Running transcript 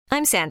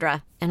I'm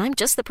Sandra, and I'm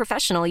just the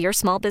professional your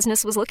small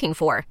business was looking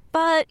for.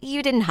 But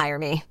you didn't hire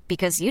me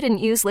because you didn't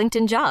use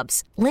LinkedIn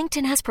Jobs.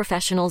 LinkedIn has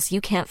professionals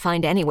you can't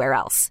find anywhere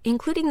else,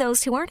 including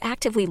those who aren't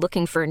actively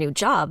looking for a new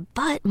job,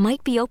 but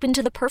might be open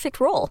to the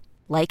perfect role,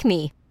 like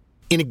me.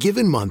 In a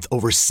given month,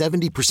 over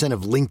 70%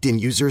 of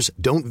LinkedIn users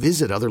don't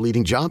visit other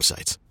leading job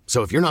sites.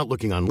 So if you're not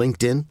looking on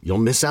LinkedIn, you'll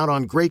miss out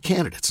on great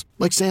candidates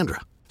like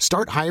Sandra.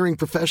 Start hiring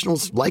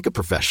professionals like a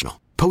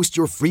professional. Post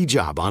your free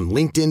job on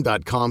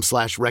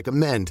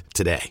linkedin.com/recommend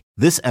today.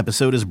 This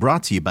episode is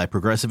brought to you by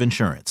Progressive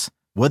Insurance.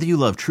 Whether you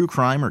love true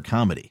crime or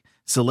comedy,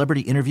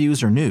 celebrity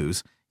interviews or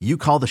news, you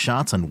call the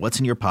shots on what's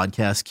in your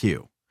podcast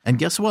queue. And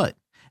guess what?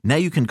 Now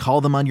you can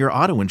call them on your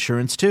auto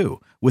insurance too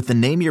with the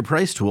Name Your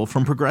Price tool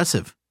from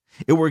Progressive.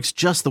 It works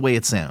just the way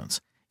it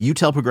sounds. You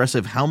tell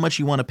Progressive how much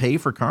you want to pay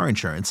for car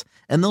insurance,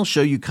 and they'll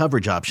show you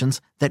coverage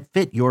options that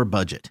fit your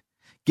budget.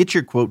 Get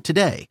your quote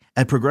today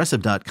at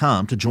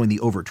Progressive.com to join the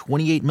over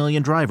 28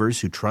 million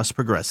drivers who trust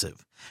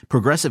Progressive.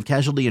 Progressive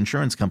Casualty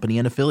Insurance Company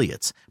and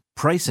Affiliates.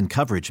 Price and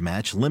coverage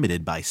match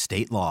limited by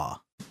state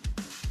law.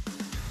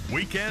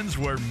 Weekends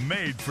were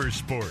made for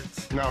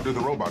sports. Now do the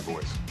robot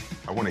voice.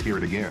 I want to hear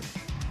it again.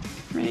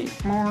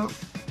 Make more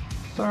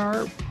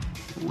sharp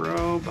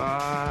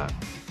robot.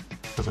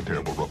 That's a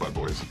terrible robot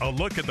voice. A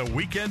look at the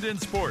weekend in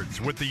sports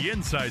with the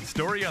inside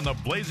story on the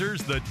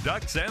Blazers, the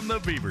Ducks, and the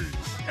Beavers.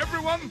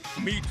 Everyone,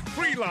 meet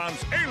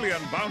freelance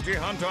alien bounty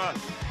hunter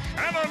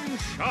Shannon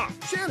Sharp.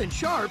 Shannon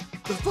Sharp?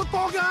 The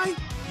football guy?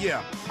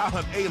 Yeah, I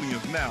hunt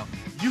aliens now.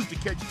 Used to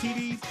catch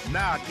TDs,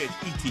 now I catch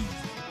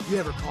ETs. You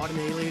ever caught an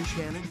alien,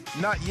 Shannon?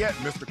 Not yet,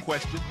 Mr.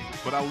 Question,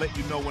 but I'll let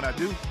you know when I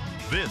do.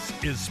 This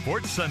is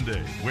Sports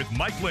Sunday with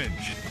Mike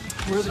Lynch.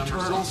 Where are the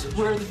turtles?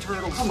 Where are the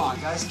turtles? Come on,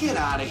 guys, get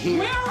out of here.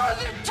 Where are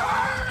the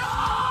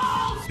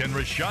turtles? And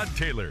Rashad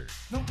Taylor.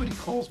 Nobody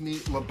calls me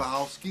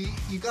Lebowski.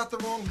 You got the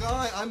wrong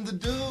guy. I'm the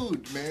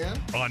dude, man.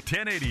 On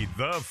 1080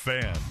 The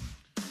Fan.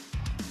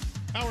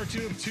 Hour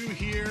 2 of 2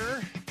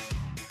 here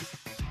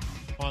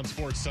on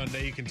Sports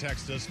Sunday. You can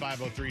text us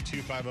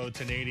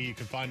 503-250-1080. You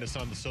can find us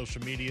on the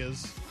social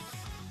medias.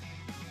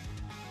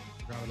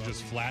 You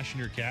just flashing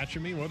your catch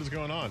at me? What is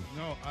going on?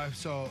 No, I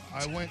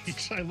went.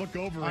 I look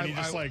over and he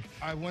just I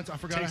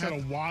forgot takes out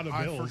a wad of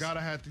bills. I forgot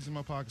I had these in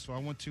my pocket, so I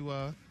went to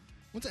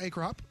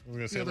A-Crop. I was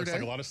going to say it looks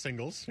like a lot of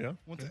singles. Yeah.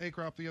 Went to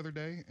A-Crop the other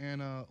day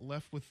and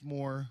left with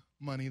more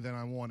money than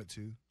I wanted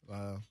to.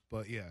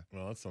 But yeah.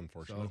 Well, that's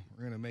unfortunate. So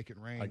we're gonna make it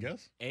rain, I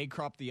guess.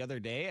 A-Crop the other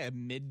day, a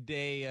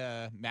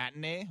midday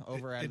matinee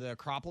over at the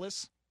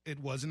Acropolis. It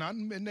was not a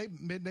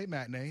midday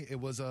matinee. It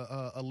was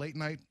a late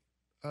night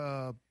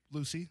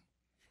Lucy.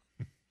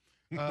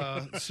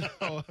 A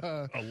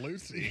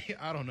Lucy.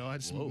 I don't know. I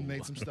just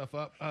made some stuff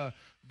up.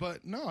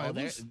 But no, it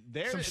was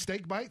some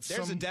steak bites.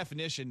 There's a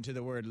definition to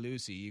the word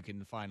Lucy you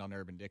can find on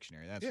Urban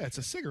Dictionary. That's it's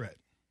a cigarette.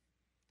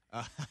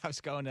 I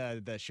was going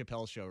the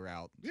Chappelle Show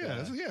route.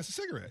 Yeah, it's a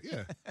cigarette.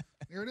 Yeah,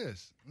 there it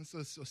is. It's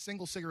a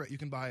single cigarette you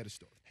can buy at a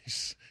store.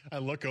 I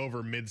look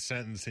over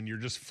mid-sentence and you're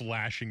just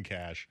flashing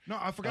cash. No,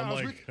 I forgot.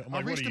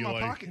 I reached in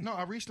my pocket. No,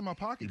 I reached in my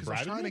pocket because I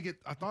was trying to get.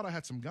 I thought I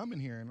had some gum in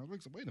here, and I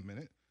was like, wait a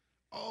minute.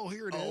 Oh,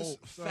 here it is.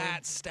 So,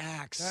 fat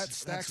stacks. Fat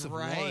stacks of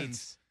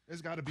ones.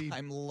 There's got to be.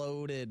 I'm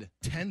loaded.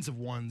 Tens of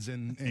ones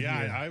in here.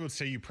 I would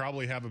say you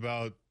probably have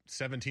about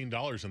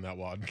 $17 in that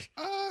wad.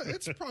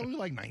 It's probably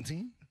like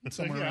 19.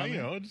 Somewhere around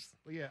there. Just...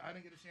 But yeah, I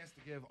didn't get a chance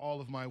to give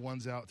all of my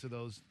ones out to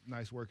those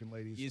nice working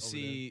ladies. You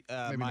see,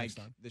 Mike,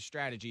 the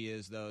strategy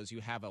is you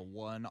have a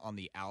one on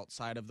the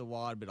outside of the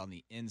wad, but on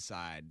the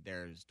inside,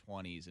 there's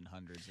 20s and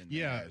 100s in there.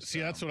 Yeah, see,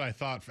 that's what I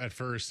thought at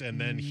first,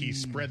 and then he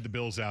spread the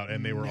bills out,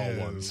 and they were all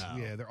ones. No.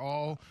 Yeah, they're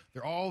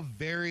all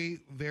very,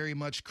 very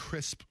much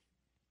crisp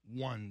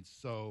ones.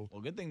 So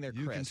good thing they're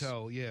crisp. You can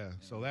tell,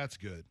 so that's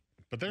good.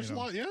 But there's a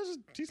lot. Yeah, there's a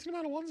decent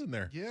amount of ones in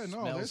there. Yeah,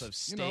 no, smells of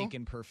steak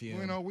and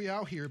perfume. We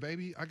out here,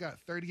 baby. I got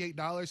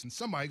 $38, and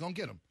somebody gonna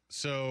get them.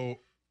 So,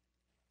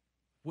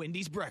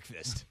 Wendy's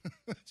breakfast,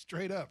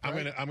 straight up.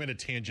 Right? I'm gonna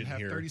tangent have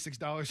here.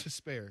 $36 to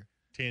spare.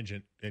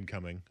 Tangent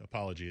incoming.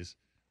 Apologies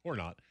or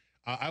not.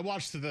 I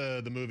watched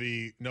the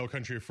movie No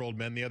Country for Old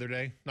Men the other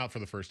day. Not for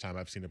the first time.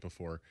 I've seen it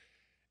before,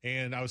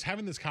 and I was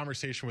having this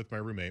conversation with my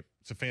roommate.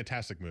 It's a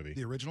fantastic movie.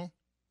 The original?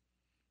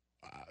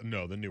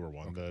 No, the newer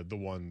one. Okay. The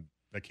one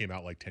that came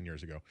out like 10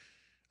 years ago.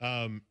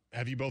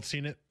 Have you both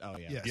seen it? Oh,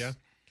 yeah. Yes. Yeah.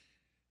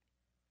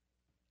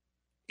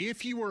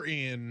 If you were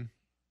in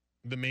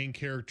the main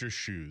character's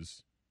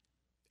shoes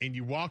and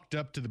you walked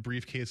up to the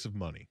briefcase of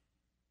money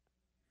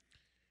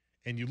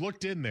and you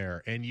looked in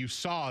there and you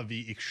saw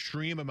the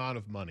extreme amount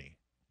of money,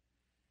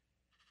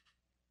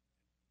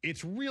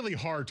 it's really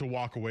hard to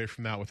walk away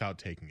from that without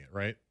taking it,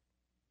 right?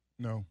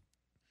 No.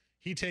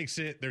 He takes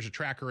it. There's a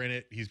tracker in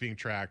it. He's being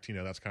tracked.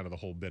 That's kind of the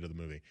whole bit of the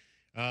movie.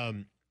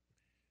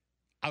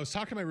 I was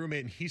talking to my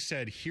roommate, and he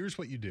said, here's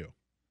what you do.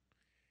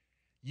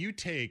 You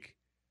take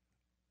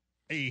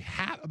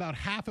about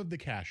half of the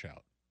cash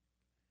out.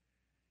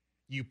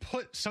 You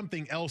put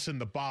something else in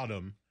the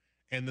bottom,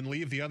 and then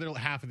leave the other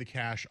half of the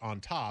cash on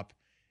top,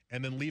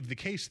 and then leave the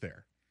case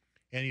there.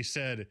 And he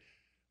said,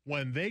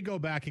 when they go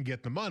back and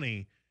get the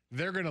money,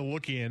 they're going to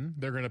look in,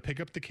 they're going to pick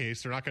up the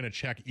case, they're not going to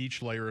check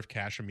each layer of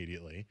cash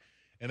immediately,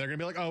 and they're going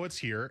to be like, oh, it's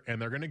here,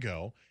 and they're going to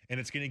go, and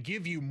it's going to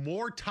give you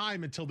more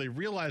time until they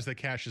realize that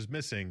cash is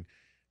missing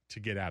to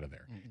get out of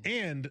there.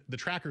 And the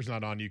tracker's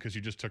not on you because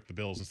you just took the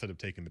bills instead of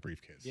taking the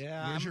briefcase.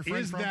 Yeah. Where's your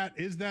friend from?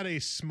 Is that a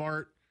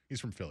smart, he's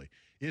from Philly,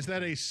 is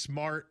that a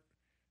smart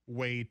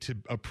way to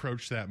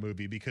approach that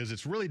movie? Because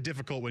it's really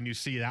difficult when you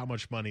see that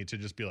much money to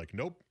just be like,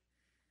 nope.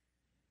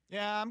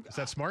 Yeah. Is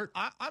that smart?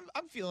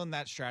 I'm feeling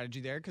that strategy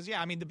there because,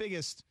 yeah, I mean, the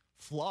biggest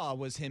flaw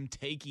was him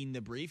taking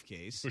the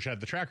briefcase. Which had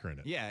the tracker in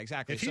it. Yeah,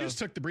 exactly. If he just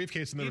took the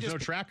briefcase and there was no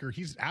tracker,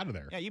 he's out of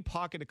there. Yeah, you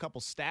pocket a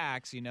couple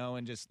stacks,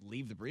 and just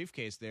leave the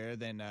briefcase there,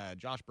 then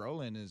Josh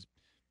Brolin is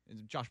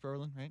it Josh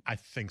Brolin, right? I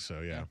think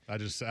so, yeah.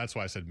 That's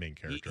why I said main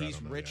character.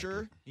 He's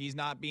richer. He's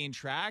not being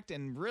tracked.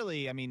 And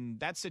really, I mean,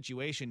 that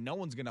situation, no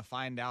one's going to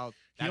find out.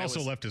 He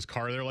also left his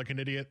car there like an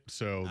idiot.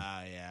 So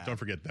yeah. Don't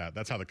forget that.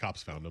 That's how the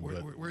cops found him.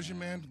 Where's your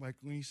man? Like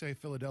when you say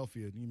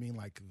Philadelphia, you mean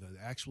like the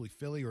actually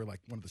Philly or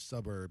like one of the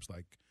suburbs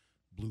like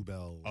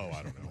Bluebell? Oh,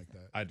 I don't know. Like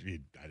that. I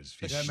just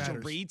feel that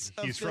matters.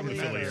 He's from the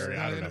Philly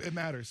area. I don't know. It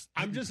matters.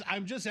 I'm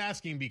just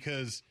asking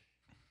because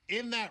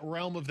in that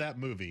realm of that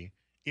movie,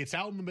 it's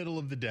out in the middle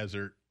of the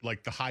desert,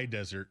 like the high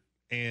desert,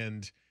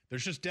 and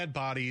there's just dead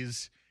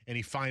bodies, and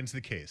he finds the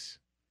case.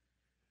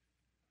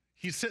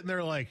 He's sitting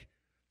there like,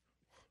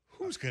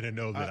 who's going to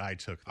know that I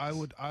took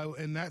this?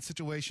 In that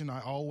situation,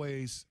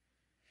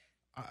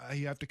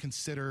 you have to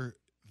consider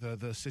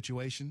the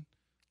situation.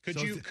 Could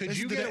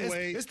you get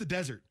away? It's the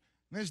desert.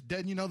 There's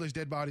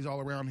dead bodies all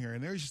around here,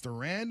 and there's just a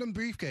random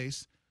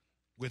briefcase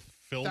with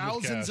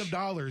thousands of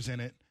dollars in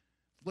it.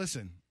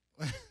 Listen.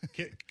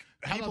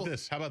 How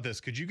about this?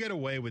 Could you get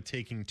away with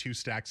taking 2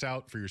 stacks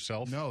out for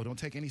yourself? No, don't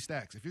take any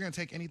stacks. If you're going to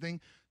take anything,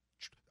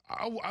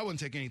 I wouldn't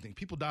take anything.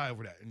 People die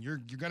over that, and you're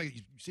going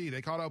to see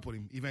they caught up with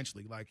him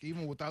eventually. Like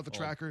even without the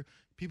tracker,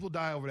 people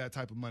die over that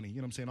type of money. You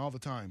know what I'm saying? All the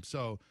time.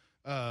 So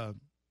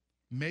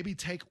maybe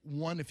take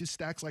one if it's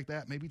stacks like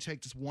that. Maybe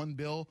take just one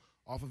bill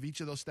off of each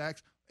of those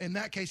stacks. In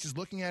that case, just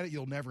looking at it,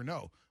 you'll never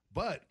know.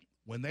 But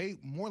when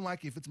more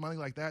likely if it's money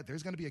like that,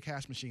 there's going to be a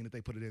cash machine that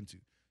they put it into.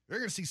 They're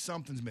going to see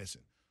something's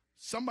missing.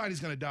 Somebody's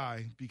going to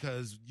die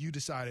because you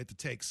decided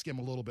to skim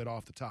a little bit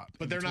off the top.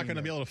 But they're not going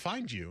to be able to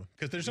find you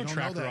because there's no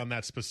tracker on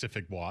that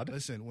specific wad.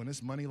 Listen, when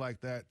it's money like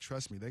that,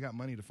 trust me, they got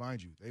money to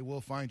find you. They will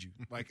find you.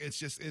 Like it's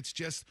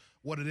just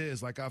what it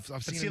is. Like I've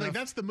seen. See, like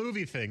that's the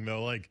movie thing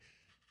though. Like,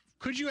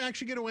 could you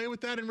actually get away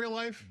with that in real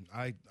life?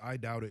 I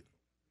doubt it.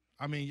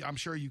 I mean, I'm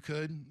sure you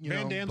could.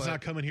 Van Damme's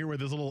not coming here with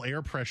his little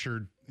air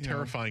pressured,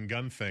 terrifying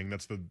gun thing.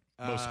 That's the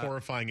most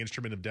horrifying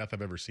instrument of death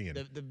I've ever seen.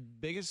 The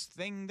biggest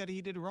thing that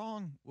he did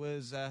wrong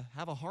was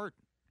have a heart.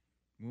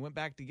 We went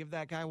back to give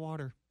that guy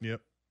water.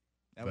 Yep,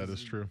 that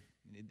is true.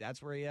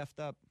 That's where he effed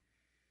up.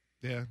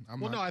 Yeah.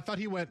 No, I thought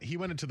he went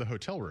into the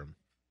hotel room.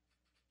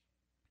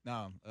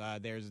 No,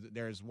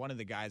 there's one of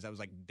the guys that was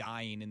like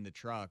dying in the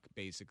truck,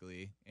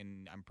 basically,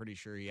 and I'm pretty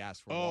sure he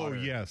asked for water. Oh,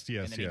 yes.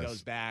 And then he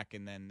goes back,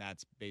 and then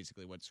that's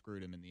basically what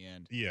screwed him in the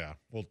end. Yeah,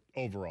 well,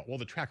 overall. Well,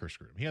 the tracker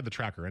screwed him. He had the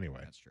tracker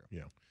anyway. That's true.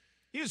 Yeah.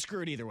 He was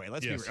screwed either way.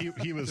 Let's be real.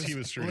 He was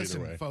screwed either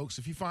way. Listen, folks,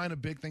 if you find a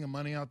big thing of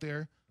money out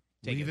there,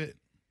 leave it.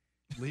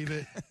 Leave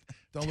it.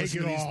 Don't Take listen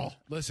it to these. all.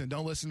 Listen,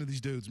 don't listen to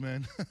these dudes,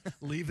 man.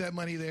 Leave that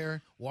money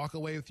there. Walk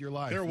away with your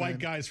life. They're white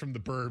guys from the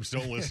burbs.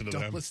 Don't listen to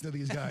them. Don't listen to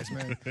these guys,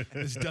 man.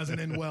 This doesn't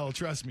end well.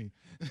 Trust me.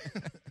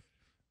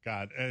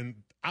 God, and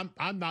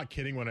I'm not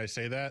kidding when I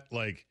say that.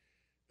 Like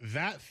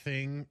that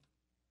thing.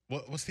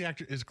 What's the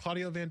actor? Is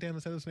Claudio Van Damme?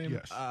 Is that his name?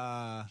 Yes.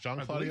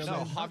 Jean-Claude?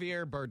 No,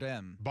 Javier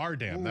Bardem.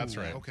 Bardem. That's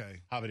right.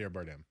 Okay. Javier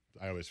Bardem.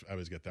 I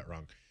always get that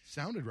wrong.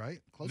 Sounded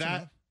right. Close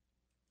enough.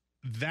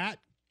 That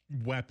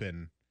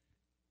weapon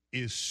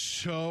is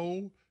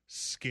so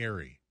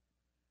scary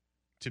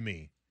to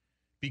me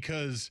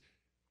because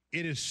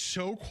it is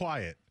so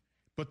quiet,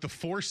 but the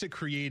force it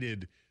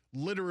created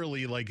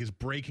literally like is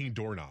breaking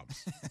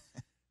doorknobs.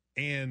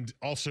 And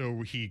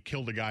also he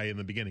killed a guy in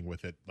the beginning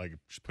with it, like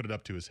just put it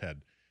up to his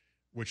head,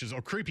 which is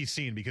a creepy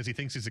scene because he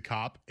thinks he's a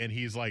cop and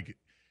he's like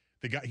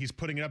the guy, he's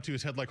putting it up to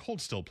his head like,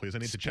 hold still, please. I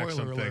need to check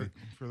something. Alert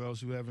for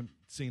those who haven't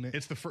seen it.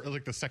 It's the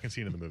second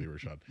scene in the movie,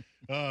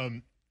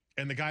 Rashad.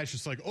 And the guy's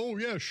just like, oh,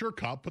 yeah, sure,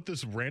 cop. Put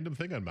this random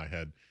thing on my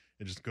head.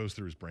 It just goes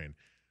through his brain.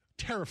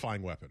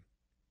 Terrifying weapon.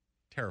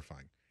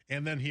 Terrifying.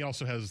 And then he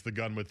also has the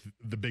gun with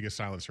the biggest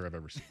silencer I've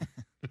ever seen.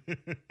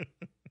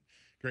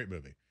 Great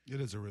movie.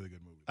 It is a really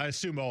good movie. I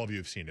assume all of you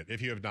have seen it.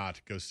 If you have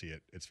not, go see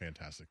it. It's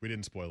fantastic. We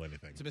didn't spoil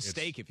anything. It's a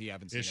mistake if you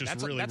haven't seen it. It's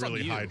just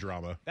really high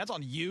drama. That's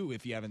on you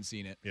if you haven't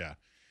seen it. Yeah.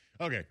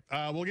 Okay,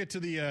 we'll get to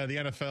the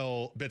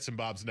NFL bits and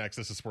bobs next.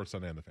 This is Sports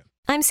Sunday on the Fan.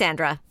 I'm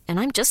Sandra, and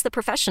I'm just the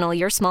professional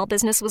your small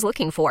business was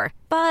looking for.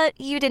 But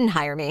you didn't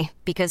hire me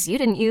because you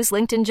didn't use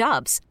LinkedIn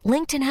Jobs.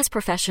 LinkedIn has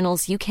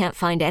professionals you can't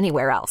find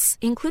anywhere else,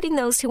 including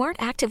those who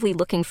aren't actively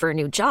looking for a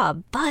new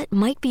job, but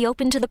might be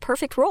open to the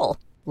perfect role,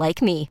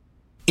 like me.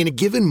 In a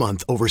given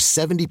month, over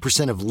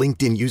 70% of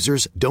LinkedIn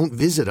users don't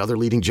visit other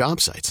leading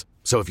job sites.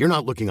 So if you're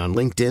not looking on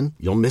LinkedIn,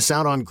 you'll miss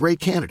out on great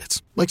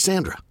candidates like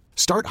Sandra.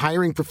 Start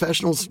hiring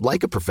professionals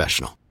like a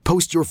professional.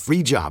 Post your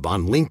free job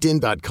on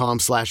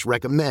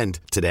linkedin.com/recommend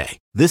today.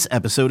 This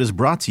episode is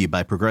brought to you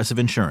by Progressive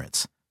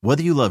Insurance.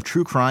 Whether you love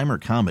true crime or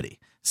comedy,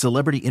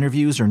 celebrity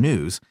interviews or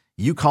news,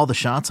 you call the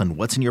shots on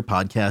what's in your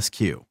podcast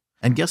queue.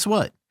 And guess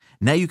what?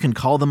 Now you can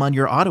call them on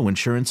your auto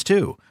insurance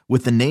too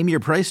with the Name Your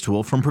Price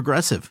tool from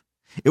Progressive.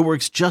 It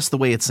works just the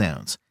way it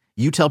sounds.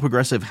 You tell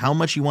Progressive how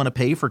much you want to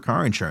pay for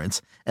car insurance,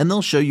 and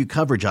they'll show you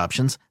coverage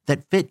options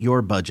that fit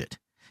your budget.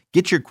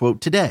 Get your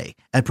quote today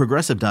at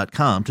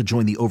Progressive.com to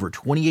join the over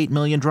 28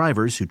 million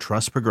drivers who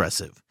trust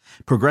Progressive.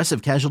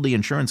 Progressive Casualty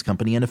Insurance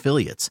Company and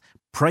Affiliates.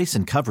 Price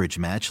and coverage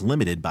match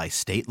limited by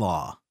state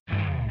law.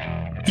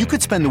 You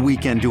could spend the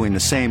weekend doing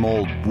the same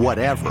old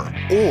whatever,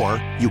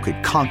 or you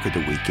could conquer the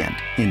weekend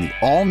in the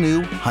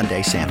all-new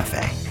Hyundai Santa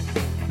Fe.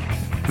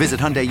 Visit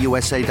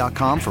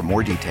HyundaiUSA.com for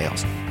more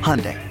details.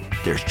 Hyundai,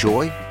 there's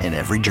joy in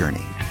every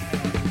journey.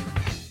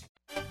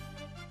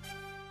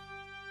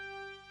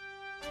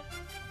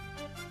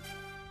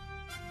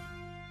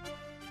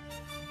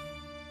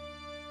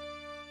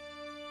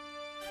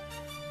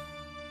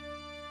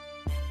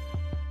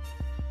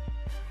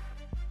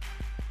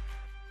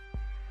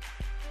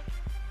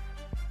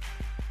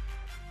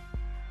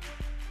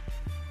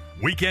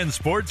 Weekend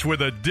sports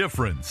with a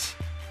difference.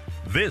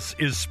 This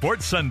is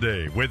Sports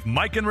Sunday with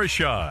Mike and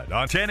Rashad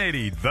on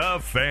 1080 The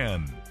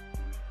Fan.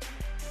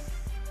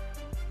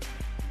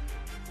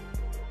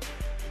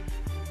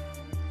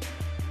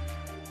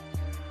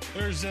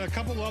 There's a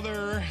couple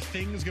other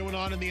things going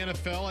on in the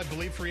NFL. I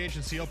believe free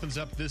agency opens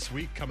up this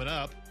week coming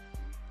up,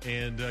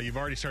 and you've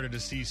already started to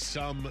see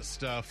some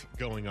stuff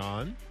going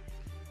on.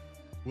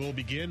 We'll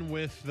begin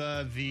with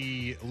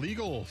the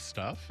legal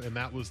stuff, and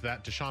that was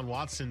that Deshaun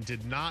Watson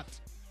did not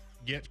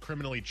get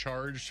criminally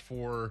charged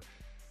for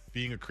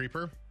being a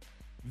creeper.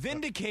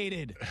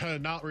 Vindicated.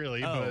 Not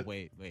really. Oh, but,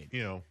 wait.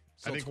 You know,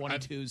 still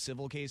 22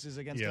 civil cases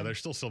against him? Yeah, there's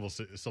still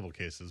civil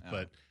cases,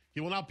 but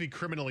he will not be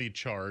criminally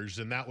charged,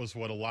 and that was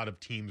what a lot of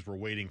teams were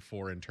waiting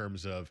for in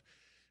terms of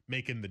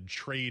making the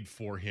trade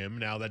for him.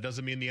 Now, that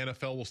doesn't mean the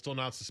NFL will still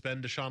not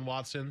suspend Deshaun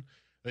Watson.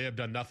 They have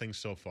done nothing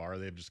so far.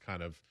 They've just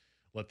kind of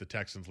let the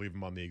Texans leave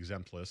him on the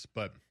exempt list.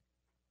 But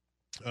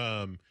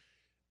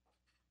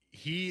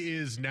he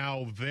is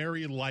now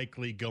very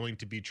likely going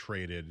to be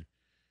traded,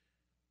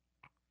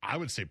 I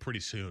would say pretty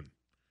soon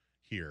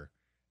here.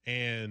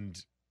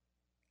 And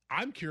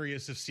I'm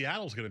curious if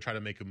Seattle's going to try to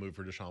make a move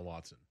for Deshaun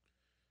Watson.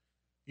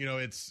 You know,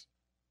 it's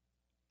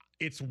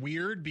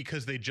weird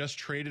because they just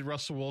traded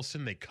Russell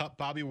Wilson. They cut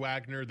Bobby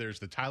Wagner. There's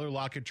the Tyler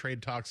Lockett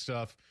trade talk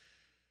stuff.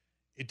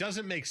 It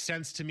doesn't make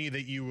sense to me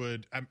that you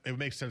would – it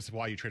makes sense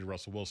why you traded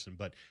Russell Wilson,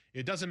 but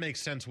it doesn't make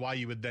sense why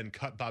you would then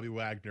cut Bobby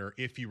Wagner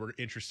if you were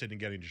interested in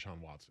getting Deshaun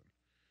Watson.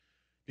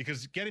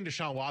 Because getting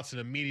Deshaun Watson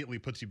immediately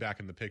puts you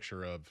back in the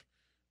picture of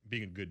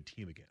being a good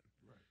team again.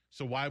 Right.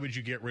 So why would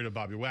you get rid of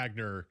Bobby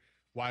Wagner?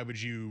 Why would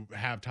you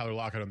have Tyler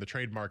Lockett on the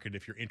trade market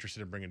if you're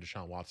interested in bringing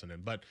Deshaun Watson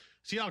in? But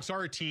Seahawks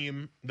are a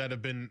team that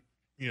have been,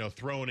 you know,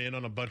 thrown in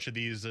on a bunch of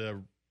these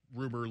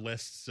rumor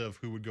lists of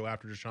who would go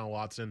after Deshaun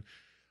Watson.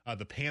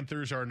 The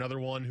Panthers are another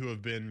one who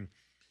have been,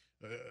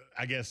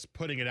 I guess,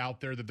 putting it out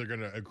there that they're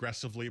going to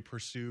aggressively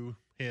pursue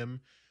him.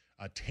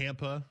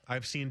 Tampa,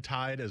 I've seen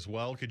tied as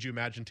well. Could you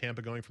imagine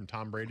Tampa going from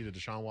Tom Brady to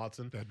Deshaun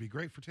Watson? That'd be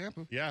great for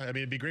Tampa. Yeah, I mean,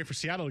 it'd be great for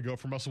Seattle to go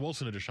from Russell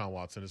Wilson to Deshaun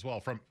Watson as well,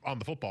 from on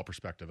the football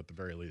perspective at the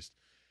very least.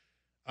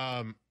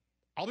 I'll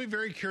be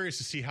very curious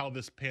to see how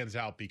this pans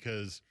out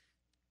because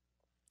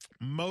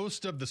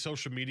most of the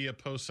social media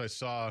posts I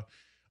saw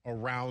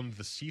around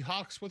the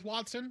Seahawks with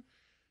Watson,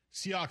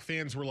 Seahawks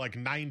fans were like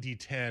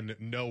 90-10,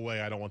 no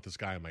way, I don't want this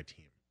guy on my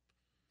team.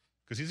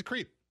 Because he's a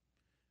creep.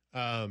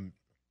 But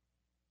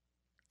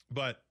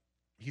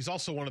he's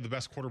also one of the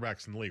best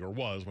quarterbacks in the league, or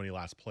was when he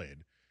last played.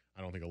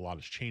 I don't think a lot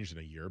has changed in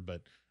a year,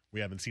 but we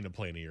haven't seen him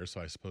play in a year,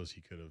 so I suppose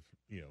he could have,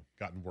 you know,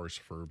 gotten worse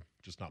for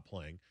just not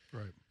playing.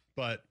 Right.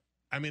 But,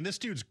 I mean, this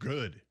dude's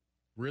good.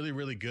 Really,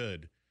 really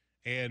good.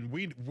 And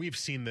we've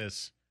seen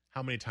this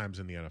how many times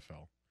in the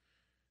NFL?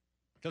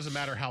 It doesn't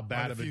matter how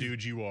bad of a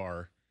dude you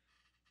are.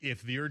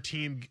 If your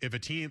team gives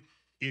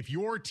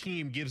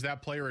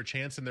that player a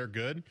chance and they're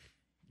good,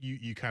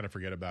 you kind of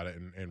forget about it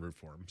and root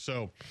for him.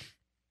 So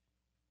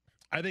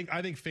I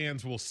think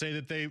fans will say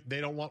that they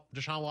don't want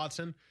Deshaun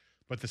Watson,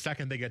 but the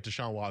second they get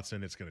Deshaun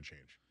Watson, it's going to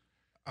change.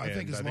 I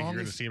think you're going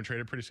to see him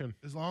traded pretty soon.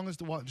 As long as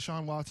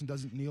Deshaun Watson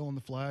doesn't kneel on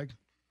the flag,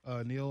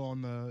 kneel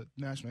on the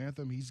national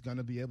anthem, he's going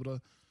to be able to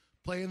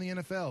play in the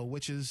NFL,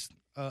 which is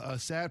a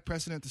sad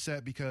precedent to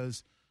set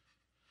because,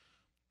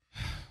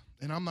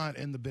 and I'm not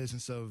in the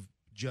business of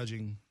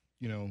judging,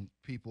 you know,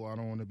 people. I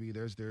don't want to be.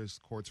 There's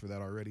courts for that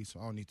already,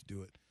 so I don't need to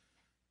do it.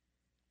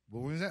 But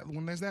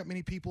when there's that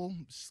many people,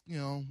 you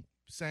know,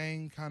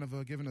 saying kind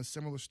of giving a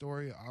similar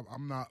story,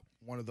 I'm not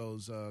one of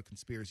those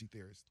conspiracy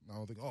theorists. I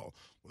don't think, oh, well,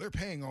 they're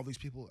paying all these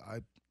people.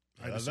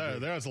 There's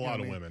a lot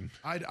of women.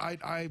 I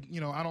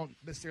don't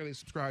necessarily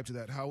subscribe to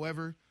that.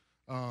 However,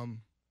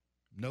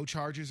 no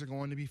charges are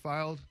going to be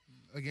filed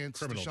against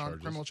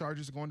criminal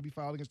charges are going to be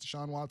filed against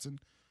Deshaun Watson.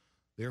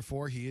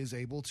 Therefore, he is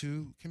able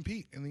to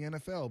compete in the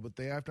NFL. But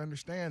they have to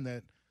understand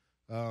that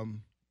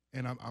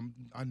and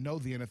I know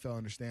the NFL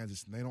understands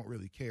this and they don't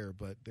really care,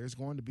 but there's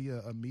going to be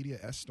a media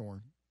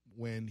S-storm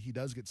when he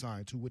does get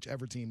signed to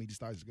whichever team he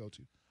decides to go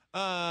to.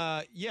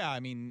 Yeah, I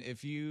mean,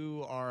 if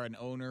you are an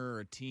owner or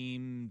a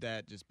team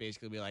that just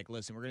basically be like,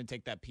 listen, we're going to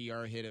take that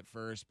PR hit at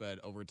first, but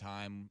over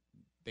time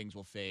things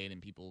will fade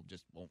and people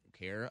just won't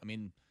care. I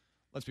mean,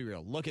 let's be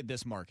real. Look at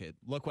this market.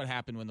 Look what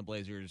happened when the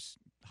Blazers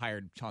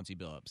hired Chauncey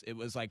Billups. It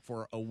was like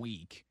for a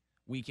week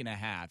and a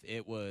half.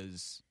 It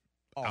was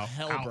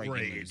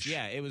hell-breaking news.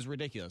 Yeah, it was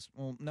ridiculous.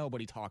 Well,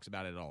 nobody talks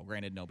about it at all.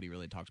 Granted, nobody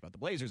really talks about the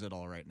Blazers at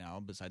all right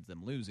now besides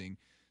them losing.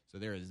 So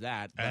there is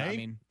that. But,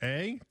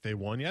 they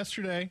won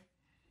yesterday.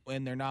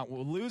 When they're not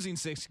losing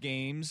 6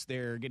 games,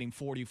 they're getting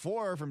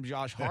 44 from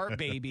Josh Hart,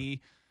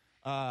 baby.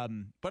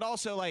 But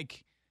also,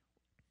 like,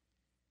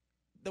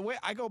 the way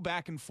I go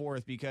back and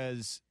forth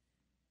because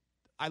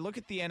I look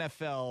at the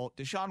NFL,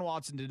 Deshaun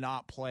Watson did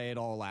not play at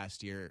all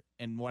last year.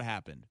 And what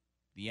happened?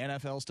 The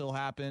NFL still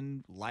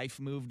happened. Life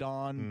moved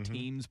on. Mm-hmm.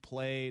 Teams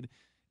played.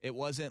 It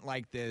wasn't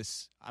like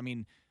this. I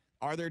mean,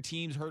 are there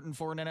teams hurting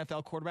for an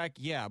NFL quarterback?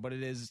 Yeah, but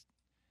is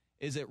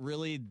it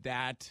really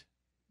that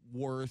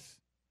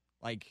worth,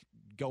 like,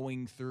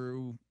 going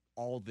through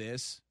all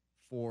this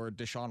for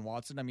Deshaun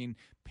Watson? I mean,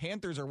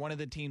 Panthers are one of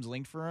the teams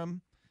linked for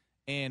him.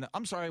 And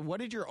I'm sorry, what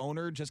did your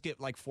owner just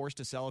get like forced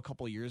to sell a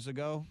couple years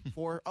ago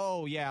for?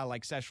 Oh, yeah,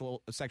 like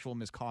sexual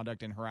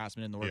misconduct and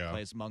harassment in the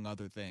workplace, among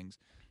other things.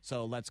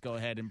 So let's go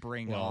ahead and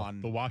bring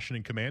on. The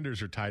Washington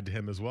Commanders are tied to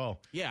him as well.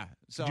 Yeah.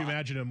 So could you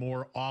imagine a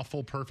more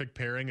awful, perfect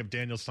pairing of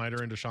Daniel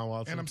Snyder and Deshaun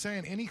Watson? And I'm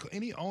saying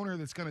any owner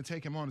that's going to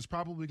take him on is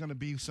probably going to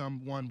be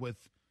someone with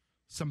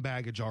some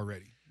baggage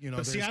already. You know,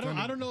 but see, I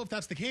don't know if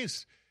that's the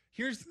case.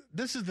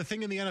 This is the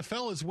thing in the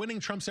NFL is winning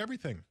trumps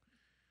everything.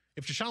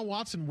 If Deshaun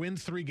Watson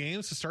wins 3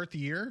 games to start the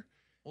year,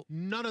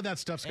 none of that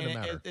stuff's going to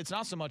matter. It's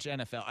not so much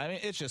NFL. I mean,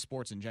 it's just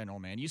sports in general,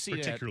 man. You see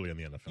particularly in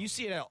the NFL. You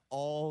see it at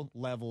all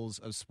levels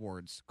of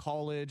sports,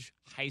 college,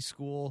 high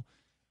school.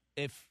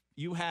 If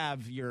you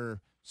have your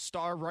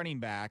star running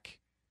back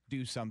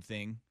do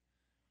something,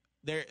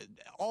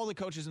 all the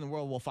coaches in the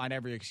world will find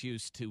every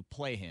excuse to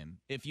play him.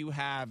 If you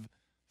have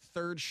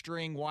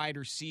third-string wide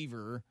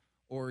receiver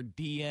or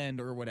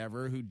D-end or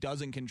whatever who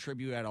doesn't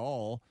contribute at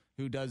all,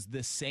 who does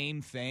the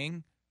same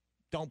thing,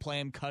 don't play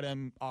him, cut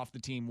him off the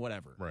team,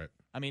 whatever. Right.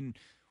 I mean,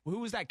 who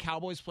was that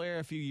Cowboys player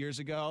a few years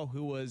ago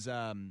who was,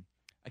 I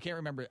can't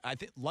remember, I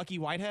think Lucky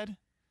Whitehead?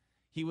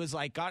 He was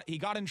like, he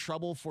got in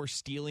trouble for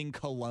stealing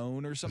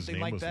cologne or something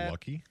like that. His name was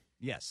Lucky?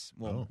 Yes.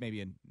 Well,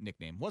 maybe a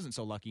nickname. Wasn't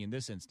so lucky in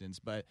this instance,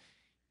 but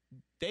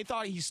they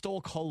thought he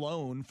stole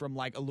cologne from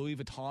like a Louis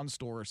Vuitton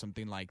store or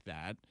something like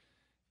that.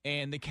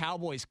 And the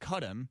Cowboys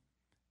cut him,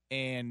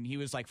 and he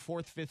was like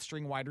 4th, 5th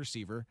string wide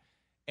receiver.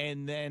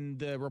 And then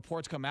the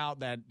reports come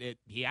out that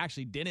he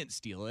actually didn't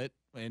steal it,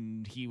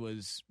 and he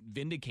was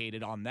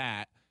vindicated on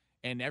that.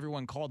 And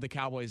everyone called the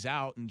Cowboys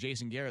out, and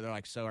Jason Garrett, they're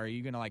like, so are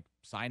you going to, like,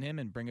 sign him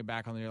and bring it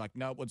back on? And they're like,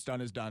 nope, what's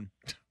done is done.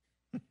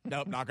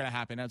 Nope, not going to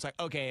happen. And it's like,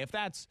 okay, if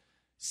that's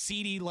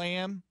CeeDee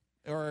Lamb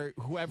or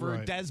whoever,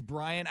 right. Des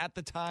Bryant at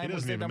the time. He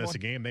doesn't even miss a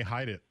game. They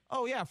hide it.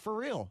 Oh, yeah, for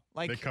real.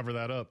 Like they cover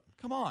that up.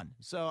 Come on.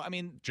 So, I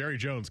mean. Jerry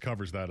Jones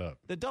covers that up.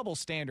 The double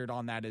standard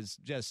on that is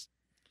just,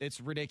 it's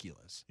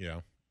ridiculous. Yeah.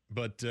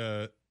 But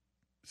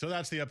so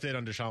that's the update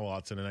on Deshaun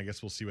Watson, and I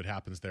guess we'll see what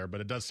happens there. But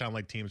it does sound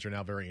like teams are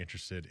now very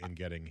interested in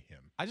getting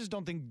him. I just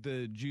don't think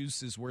the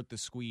juice is worth the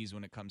squeeze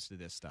when it comes to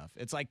this stuff.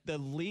 It's like the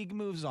league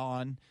moves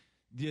on.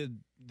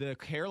 The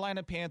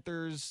Carolina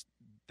Panthers,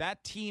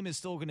 that team is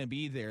still going to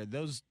be there.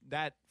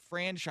 That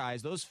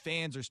franchise, those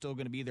fans are still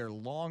going to be there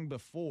long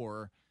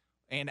before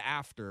and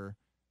after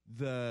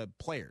the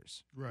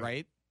players,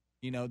 right?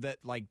 You know, that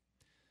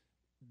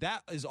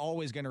is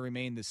always going to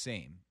remain the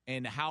same.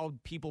 And how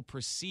people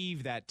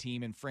perceive that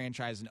team and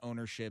franchise and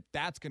ownership,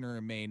 that's going to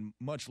remain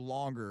much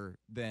longer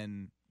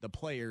than the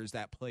players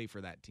that play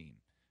for that team.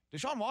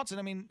 Deshaun Watson,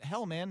 I mean,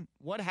 hell, man,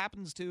 what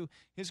happens to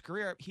his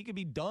career? He could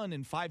be done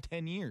in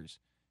 5-10 years.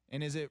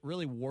 And is it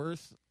really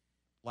worth,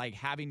 like,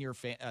 having your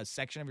a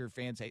section of your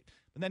fans hate?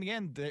 But then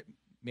again,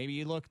 maybe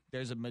you look,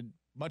 there's a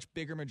much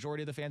bigger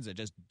majority of the fans that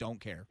just don't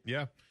care.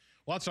 Yeah.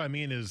 Well, that's what I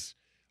mean is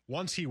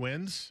once he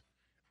wins,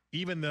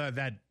 even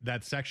that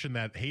section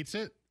that hates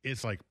it,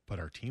 it's like, but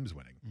our team's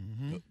winning.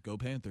 Mm-hmm. Go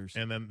Panthers.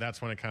 And then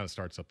that's when it kind of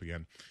starts up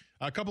again.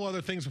 A couple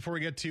other things before we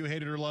get to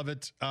hate it or love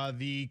it.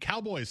 The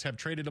Cowboys have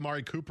traded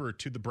Amari Cooper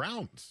to the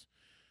Browns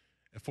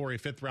for a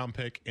 5th-round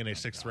pick and a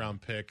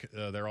 6th-round pick.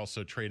 They're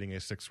also trading a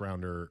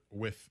 6th-rounder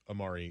with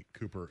Amari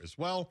Cooper as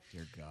well.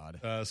 Dear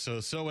God.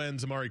 So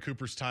ends Amari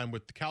Cooper's time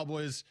with the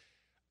Cowboys.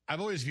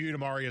 I've always viewed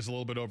Amari as a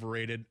little bit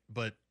overrated,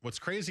 but what's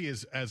crazy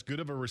is as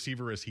good of a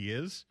receiver as he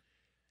is,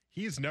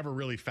 he's never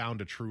really found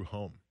a true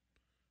home.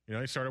 You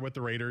know, he started with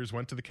the Raiders,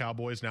 went to the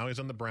Cowboys. Now he's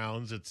on the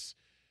Browns. It's,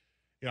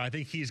 you know, I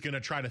think he's going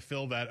to try to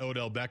fill that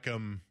Odell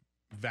Beckham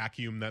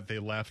vacuum that they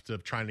left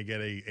of trying to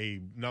get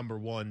a number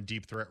 1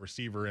 deep threat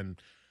receiver.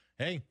 And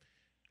hey,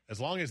 as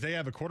long as they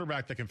have a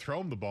quarterback that can throw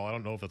him the ball, I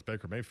don't know if that's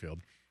Baker Mayfield.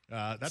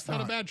 That's not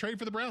a bad trade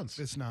for the Browns.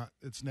 It's not.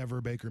 It's never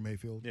Baker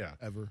Mayfield. Yeah.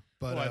 Ever.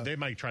 But they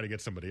might try to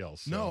get somebody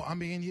else. So. No, I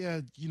mean,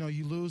 yeah,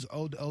 you lose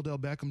Odell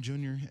Beckham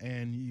Jr.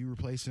 and you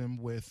replace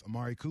him with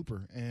Amari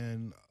Cooper.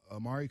 And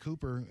Amari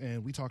Cooper,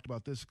 and we talked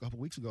about this a couple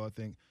weeks ago, I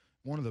think,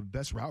 one of the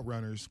best route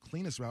runners,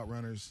 cleanest route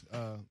runners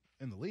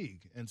in the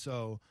league. And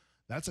so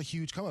that's a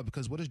huge come up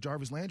because what does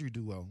Jarvis Landry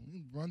do well?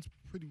 He runs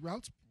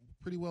routes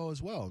pretty well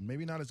as well.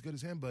 Maybe not as good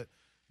as him, but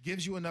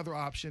gives you another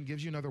option,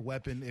 gives you another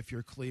weapon if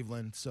you're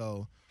Cleveland.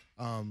 So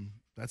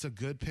that's a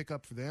good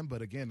pickup for them.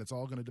 But, again, it's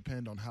all going to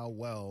depend on how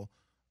well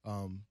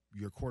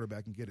your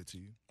quarterback can get it to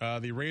you.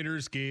 The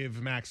Raiders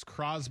gave Max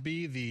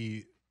Crosby,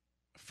 the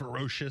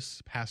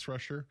ferocious pass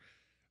rusher,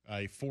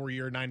 a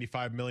 4-year,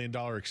 $95 million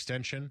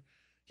extension.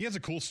 He has a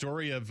cool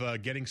story of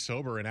getting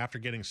sober and after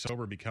getting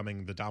sober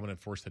becoming the dominant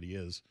force that he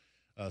is.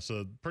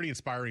 So pretty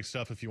inspiring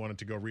stuff if you wanted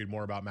to go read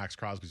more about Max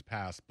Crosby's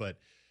past. But,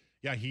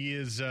 yeah, he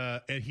is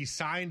and he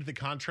signed the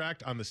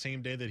contract on the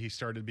same day that he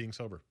started being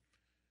sober.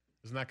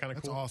 Isn't that kind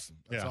of cool? That's awesome.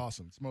 That's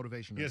awesome. It's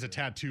motivation. He has a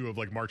tattoo of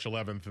like March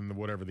 11th and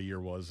whatever the year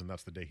was, and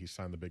that's the day he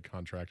signed the big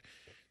contract.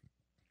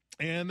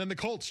 And then the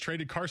Colts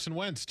traded Carson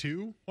Wentz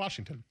to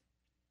Washington.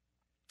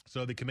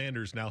 So the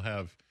Commanders now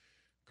have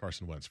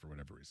Carson Wentz for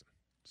whatever reason.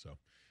 So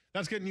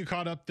that's getting you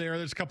caught up there.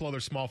 There's a couple other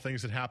small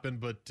things that happened,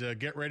 but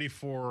get ready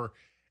for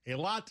a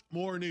lot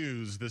more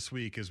news this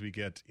week as we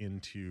get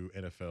into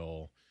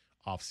NFL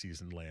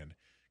offseason land.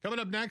 Coming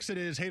up next, it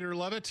is Hate It or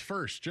Love It.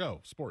 First,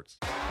 Joe, sports.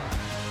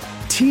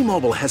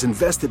 T-Mobile has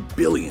invested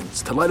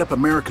billions to light up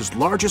America's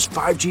largest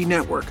 5G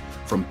network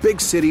from big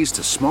cities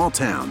to small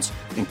towns,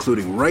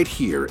 including right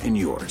here in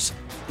yours.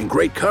 And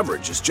great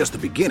coverage is just the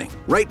beginning.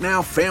 Right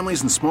now,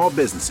 families and small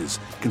businesses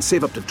can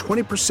save up to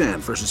 20%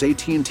 versus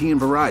AT&T and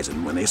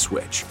Verizon when they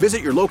switch.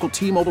 Visit your local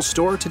T-Mobile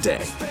store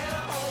today.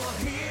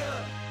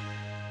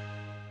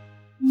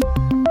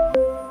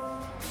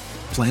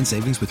 Plan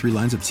savings with 3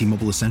 lines of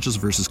T-Mobile Essentials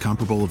versus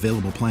comparable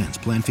available plans.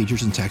 Plan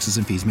features and taxes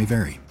and fees may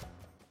vary.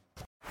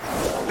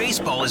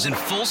 Baseball is in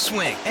full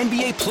swing.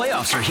 NBA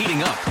playoffs are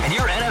heating up, and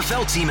your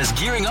NFL team is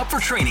gearing up for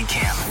training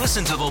camp.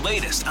 Listen to the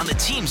latest on the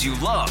teams you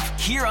love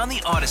here on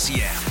the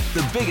Odyssey app.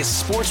 The biggest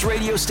sports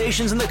radio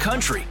stations in the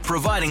country,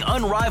 providing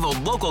unrivaled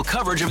local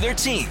coverage of their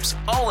teams,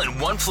 all in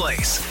one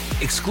place.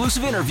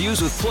 Exclusive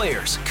interviews with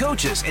players,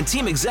 coaches, and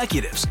team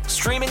executives,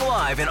 streaming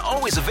live and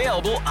always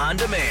available on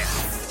demand.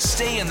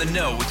 Stay in the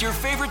know with your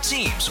favorite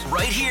teams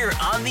right here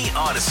on the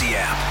Odyssey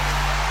app.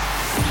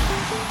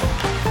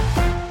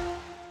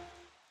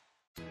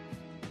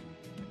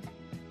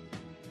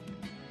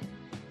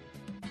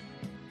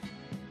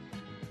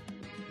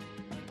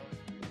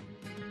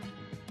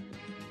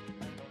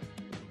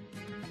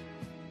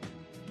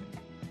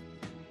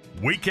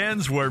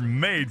 Weekends were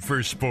made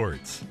for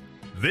sports.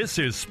 This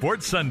is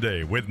Sports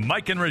Sunday with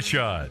Mike and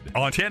Rashad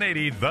on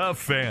 1080 The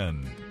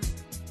Fan.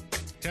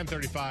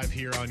 10:35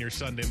 here on your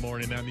Sunday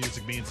morning. That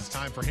music means it's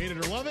time for Hate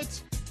It or Love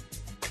It.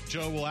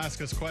 Joe will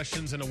ask us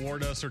questions and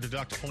award us or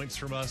deduct points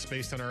from us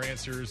based on our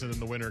answers, and then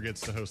the winner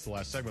gets to host the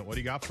last segment. What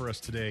do you got for us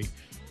today,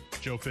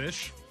 Joe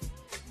Fish?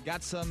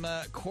 Got some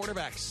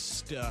quarterback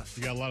stuff.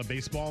 You got a lot of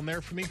baseball in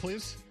there for me,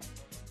 please?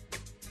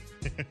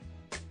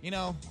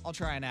 I'll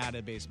try and add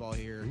a baseball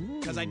here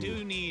because I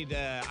do need.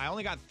 I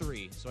only got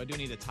 3, so I do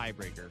need a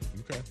tiebreaker.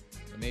 Okay.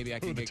 So maybe I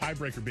can. The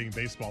tiebreaker being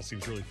baseball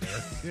seems really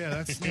fair. Yeah,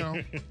 that's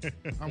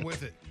I'm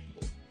with it.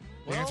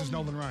 The answer's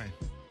Nolan Ryan.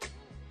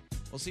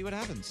 We'll see what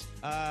happens.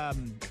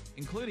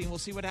 Including we'll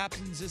see what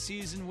happens this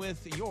season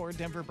with your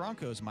Denver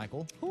Broncos,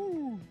 Michael.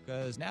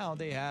 Because now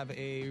they have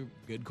a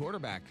good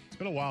quarterback. It's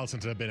been a while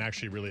since I've been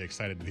actually really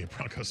excited to be a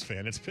Broncos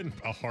fan. It's been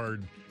a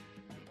hard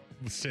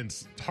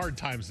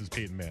times since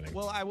Peyton Manning.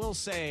 Well, I will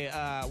say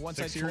once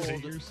 8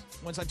 years?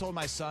 Once I told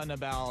my son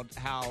about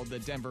how the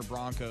Denver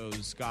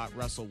Broncos got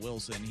Russell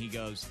Wilson, he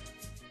goes,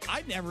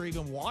 I never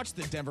even watched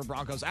the Denver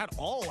Broncos at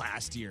all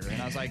last year. And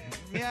I was like,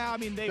 yeah, I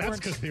mean, that's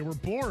because they were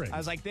boring. I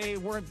was like, they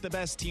weren't the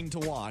best team to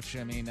watch.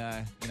 I mean,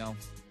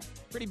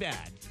 pretty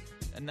bad.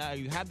 And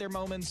you had their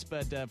moments,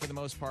 but for the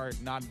most part,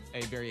 not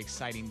a very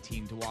exciting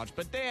team to watch.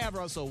 But they have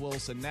Russell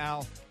Wilson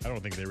now. I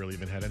don't think they really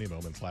even had any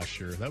moments last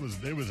year.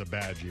 It was a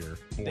bad year.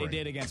 Boring. They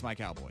did against my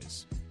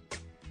Cowboys.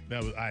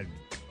 That was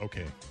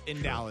okay.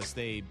 In Dallas,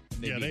 they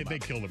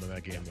killed him in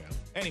that game. Yeah.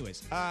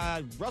 Anyways,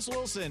 Russell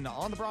Wilson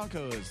on the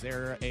Broncos.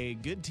 They're a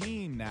good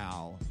team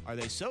now. Are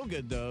they so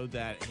good though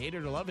that hate it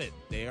or love it,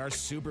 they are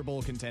Super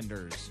Bowl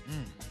contenders?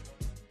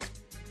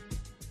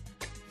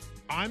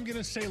 I'm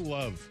gonna say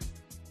love.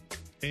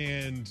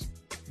 And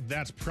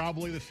that's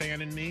probably the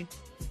fan in me.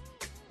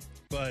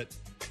 But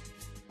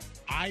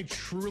I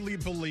truly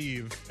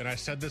believe, and I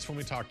said this when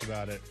we talked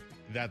about it,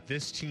 that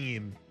this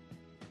team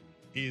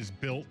is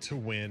built to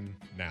win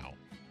now.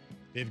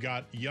 They've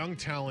got young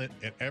talent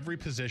at every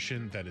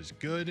position that is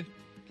good.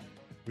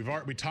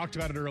 We talked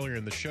about it earlier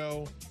in the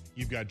show.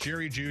 You've got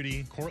Jerry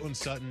Jeudy, Cortland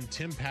Sutton,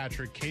 Tim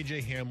Patrick,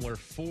 KJ Hamler,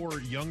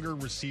 4 younger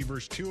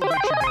receivers, 2 of which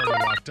you've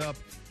already locked up.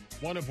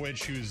 One of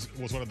which was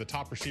one of the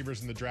top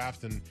receivers in the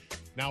draft, and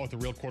now with the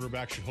real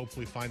quarterback should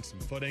hopefully find some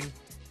footing.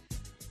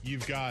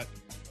 You've got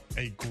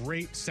a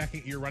great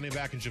second-year running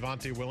back in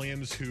Javonte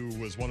Williams, who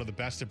was one of the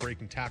best at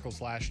breaking tackles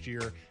last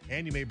year,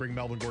 and you may bring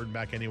Melvin Gordon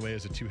back anyway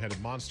as a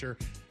two-headed monster.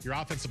 Your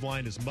offensive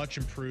line is much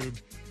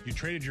improved. You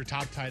traded your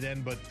top tight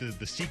end, but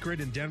the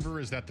secret in Denver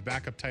is that the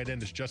backup tight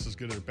end is just as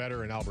good or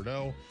better in Albert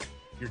O.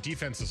 Your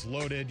defense is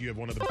loaded. You have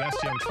one of the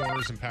best young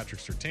corners in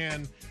Patrick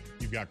Surtain.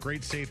 You've got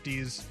great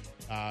safeties.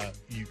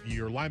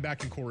 Your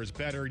linebacking core is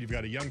better. You've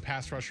got a young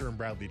pass rusher in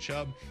Bradley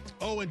Chubb.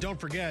 Oh, and don't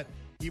forget,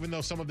 even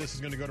though some of this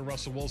is going to go to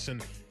Russell Wilson,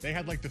 they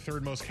had like the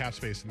third most cap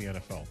space in the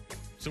NFL.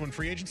 So when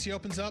free agency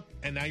opens up,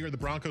 and now you're the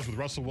Broncos with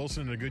Russell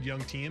Wilson and a good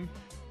young team,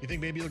 you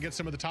think maybe you'll get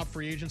some of the top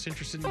free agents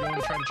interested in going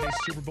to try to chase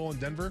the Super Bowl in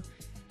Denver?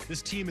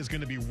 This team is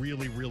going to be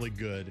really, really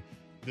good.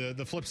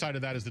 The flip side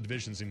of that is the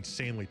division's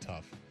insanely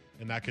tough,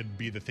 and that could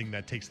be the thing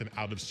that takes them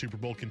out of Super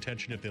Bowl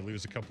contention if they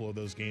lose a couple of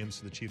those games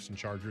to the Chiefs and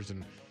Chargers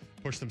and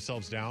push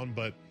themselves down.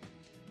 But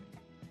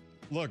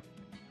look,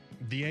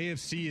 the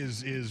AFC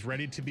is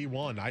ready to be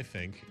won, I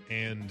think,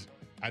 and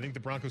I think the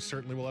Broncos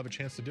certainly will have a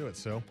chance to do it.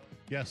 So,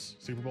 yes,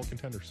 Super Bowl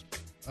contenders.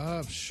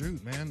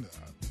 Shoot, man.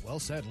 Well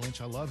said,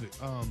 Lynch. I love it.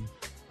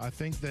 I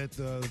think that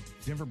the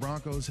Denver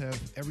Broncos have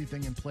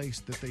everything in place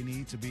that they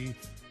need to be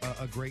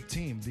a great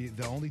team.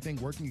 The only thing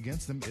working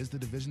against them is the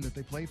division that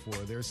they play for.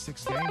 There's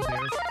 6 games there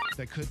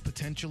that could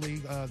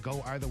potentially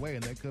go either way,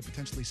 and they could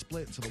potentially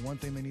split. So the one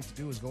thing they need to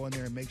do is go in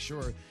there and make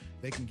sure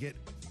they can get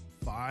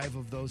 5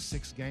 of those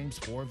 6 games,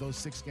 4 of those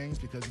 6 games,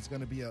 because it's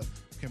going to be a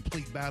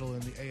complete battle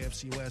in the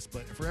AFC West.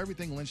 But for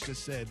everything Lynch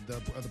just said,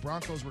 the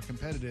Broncos were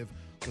competitive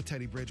with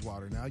Teddy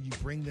Bridgewater. Now you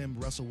bring them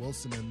Russell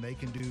Wilson, and they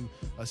can do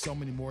so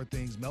many more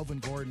things. Melvin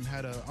Gordon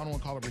had I don't want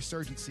to call it a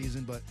resurgent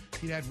season, but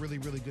he had really,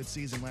 really good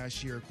season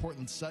last year.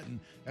 Cortland Sutton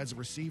as a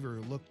receiver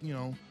looked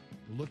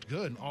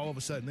good all of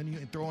a sudden. Then you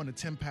throw in a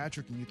Tim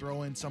Patrick, and you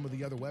throw in some of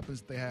the other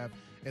weapons that they have.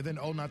 And then,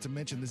 not to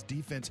mention this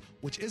defense,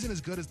 which isn't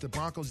as good as the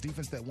Broncos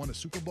defense that won a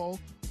Super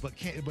Bowl, but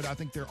I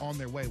think they're on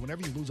their way.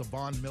 Whenever you lose a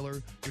Von Miller,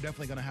 you're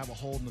definitely going to have a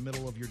hole in the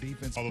middle of your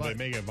defense. Although they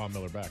may get Von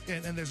Miller back.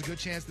 And there's a good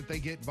chance that they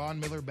get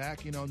Von Miller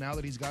back, now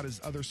that he's got his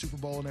other Super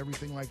Bowl and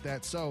everything like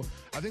that. So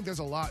I think there's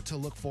a lot to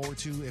look forward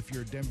to if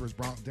you're a Denver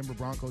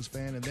Broncos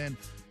fan. And then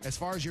as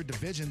far as your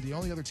division, the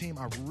only other team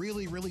I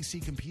really, really see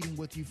competing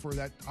with you for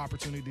that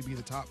opportunity to be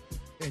the top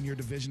in your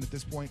division at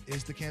this point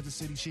is the Kansas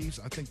City Chiefs.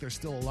 I think there's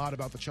still a lot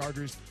about the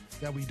Chargers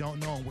that we don't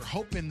know, and we're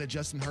hoping that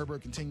Justin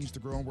Herbert continues to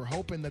grow, and we're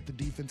hoping that the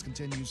defense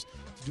continues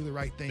to do the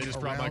right thing. They just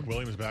brought Mike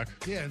Williams back.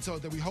 Yeah, and so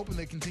that we're hoping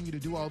they continue to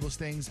do all those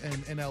things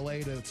in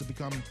LA to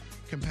become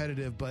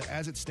competitive. But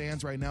as it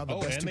stands right now,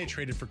 they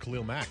traded for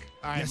Khalil Mack.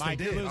 All right, yes, Mike,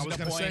 they did. I was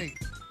going to say,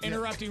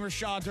 interrupting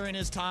Rashad during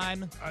his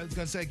time. I was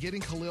going to say,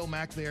 getting Khalil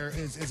Mack there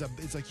is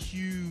a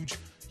huge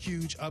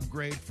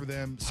upgrade for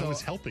them. So I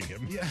was helping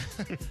him. Yeah,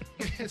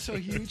 it's a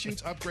huge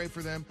upgrade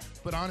for them.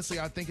 But honestly,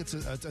 I think it's a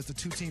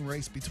 2-team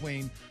race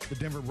between the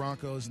Denver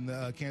Broncos and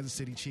the Kansas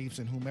City Chiefs,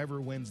 and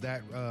whomever wins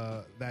that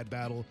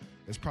battle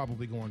is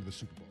probably going to the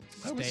Super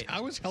Bowl.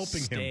 I was helping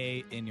him.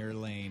 Stay in your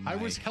lane, Mike. I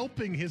was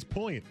helping his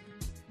point.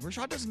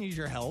 Rashad doesn't need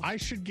your help. I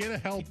should get a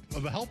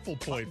helpful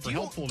point for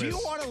helpfulness. Do you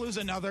want to lose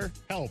another?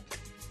 Help.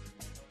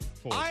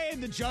 I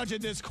am the judge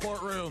in this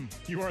courtroom.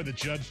 You are the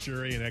judge,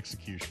 jury, and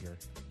executioner.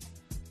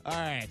 All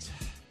right.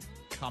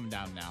 Calm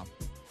down now.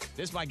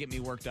 This might get me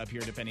worked up here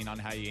depending on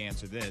how you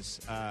answer this.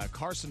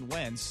 Carson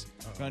Wentz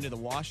going to the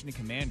Washington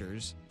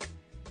Commanders,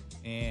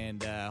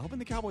 and hoping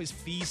the Cowboys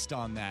feast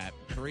on that.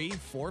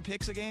 3-4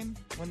 picks a game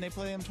when they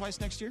play them twice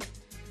next year.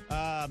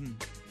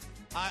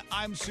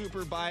 I'm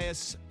super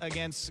biased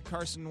against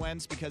Carson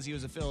Wentz because he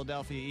was a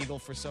Philadelphia Eagle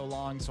for so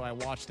long, so I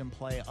watched him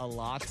play a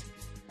lot.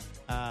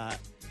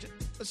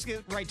 Let's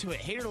get right to it.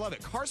 Hate it or love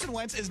it. Carson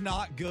Wentz is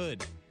not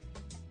good.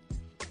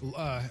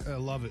 I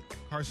love it.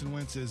 Carson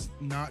Wentz is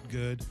not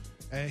good.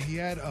 He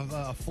had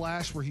a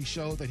flash where he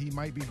showed that he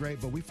might be great,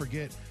 but we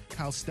forget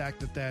how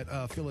stacked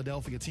that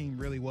Philadelphia team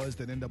really was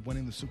that ended up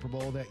winning the Super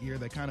Bowl that year.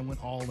 They kind of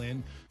went all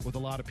in with a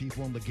lot of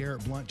people, and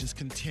LeGarrette Blount just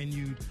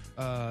continued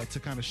to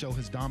kind of show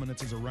his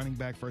dominance as a running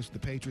back first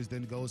with the Patriots,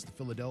 then goes to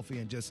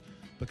Philadelphia and just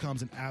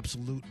becomes an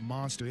absolute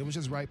monster. It was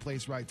just right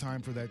place, right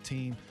time for that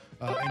team.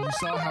 And you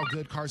saw how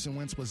good Carson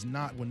Wentz was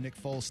not when Nick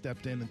Foles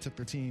stepped in and took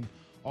their team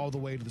all the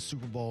way to the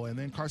Super Bowl. And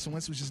then Carson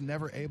Wentz was just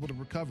never able to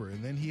recover.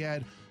 And then he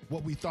had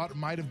what we thought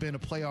might have been a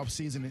playoff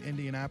season in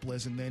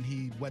Indianapolis, and then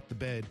he wet the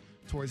bed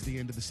towards the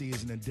end of the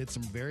season and did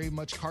some very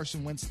much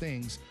Carson Wentz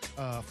things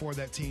for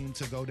that team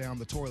to go down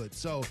the toilet.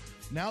 So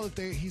now that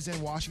he's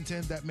in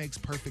Washington, that makes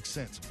perfect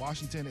sense.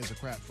 Washington is a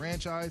crap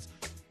franchise.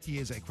 He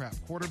is a crap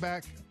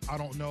quarterback. I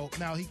don't know.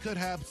 Now, he could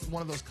have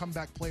one of those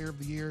comeback player of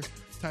the year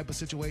type of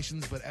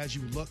situations, but as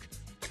you look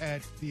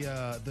at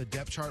the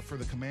depth chart for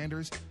the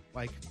Commanders,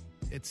 like,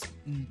 it's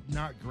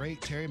not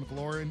great. Terry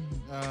McLaurin,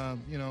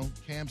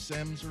 Cam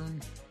Sims,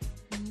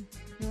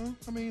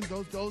 I mean,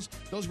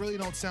 those really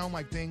don't sound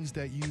like things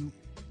that you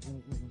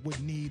would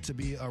need to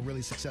be a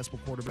really successful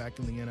quarterback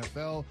in the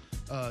NFL.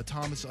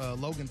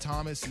 Logan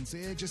Thomas,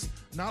 and just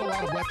not a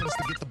lot of weapons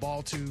to get the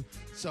ball to.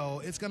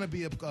 So it's going to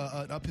be an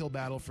uphill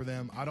battle for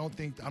them. I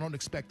don't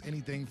expect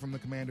anything from the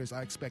Commanders.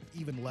 I expect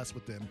even less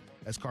with them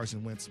as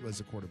Carson Wentz was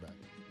a quarterback.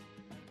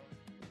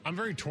 I'm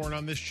very torn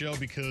on this, Joe,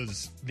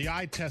 because the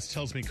eye test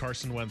tells me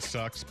Carson Wentz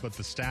sucks, but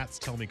the stats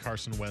tell me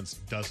Carson Wentz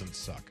doesn't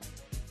suck.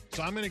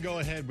 So I'm going to go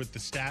ahead with the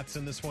stats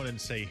in this one and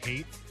say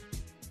hate.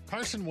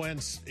 Carson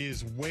Wentz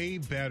is way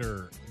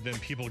better than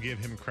people give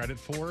him credit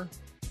for.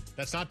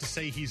 That's not to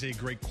say he's a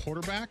great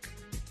quarterback,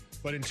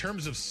 but in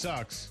terms of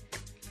sucks,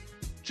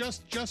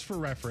 just for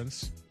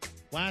reference,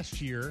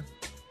 last year,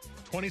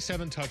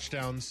 27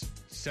 touchdowns,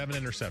 7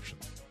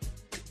 interceptions.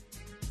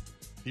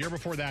 The year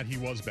before that, he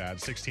was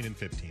bad, 16 and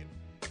 15.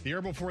 The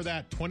year before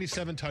that,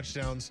 27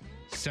 touchdowns,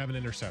 7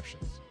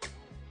 interceptions.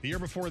 The year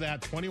before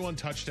that, 21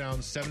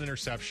 touchdowns, 7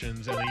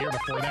 interceptions. And the year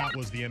before that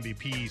was the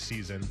MVP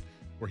season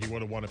where he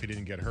would have won if he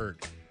didn't get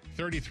hurt.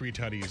 33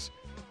 tutties,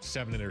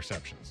 7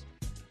 interceptions.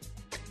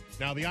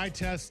 Now, the eye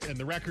test and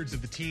the records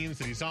of the teams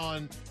that he's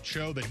on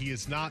show that he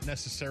is not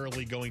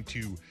necessarily going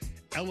to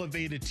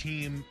elevate a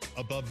team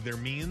above their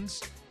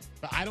means.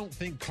 But I don't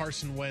think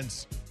Carson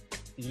Wentz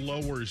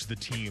lowers the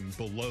team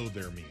below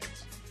their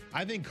means.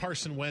 I think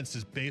Carson Wentz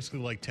is basically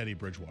like Teddy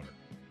Bridgewater.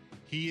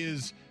 He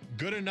is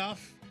good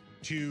enough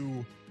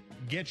to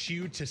get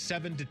you to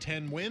 7 to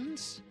 10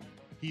 wins.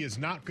 He is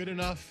not good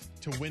enough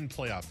to win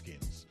playoff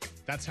games.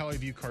 That's how I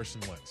view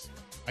Carson Wentz.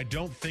 I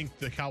don't think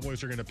the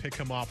Cowboys are going to pick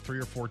him off 3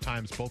 or 4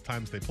 times, both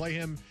times they play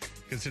him,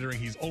 considering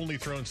he's only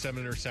thrown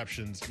 7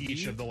 interceptions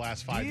each of the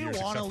last 5 years. Do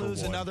you want to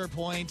lose another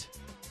point?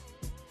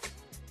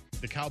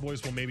 The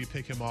Cowboys will maybe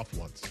pick him off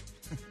once.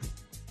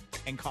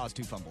 And cause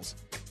 2 fumbles.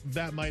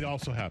 That might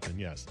also happen,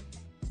 yes.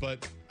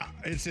 But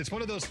it's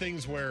one of those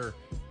things where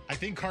I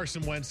think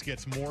Carson Wentz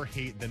gets more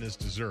hate than is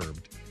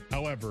deserved.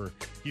 However,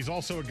 he's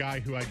also a guy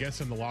who I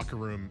guess in the locker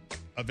room,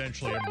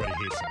 eventually everybody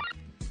hates him.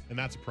 And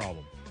that's a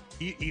problem.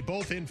 He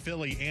both in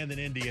Philly and in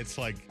Indy, it's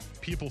like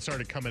people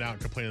started coming out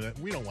and complaining that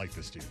we don't like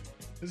this dude.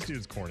 This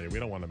dude's corny. We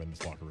don't want him in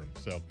this locker room.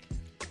 So,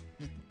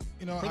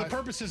 for the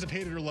purposes of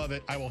hate it or love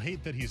it, I will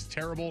hate that he's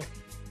terrible,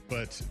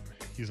 but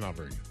he's not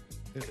very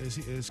good.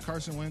 Is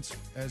Carson Wentz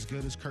as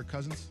good as Kirk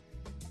Cousins?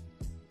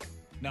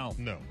 No.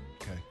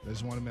 Okay. I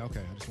just want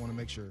to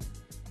make sure.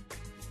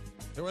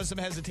 There was some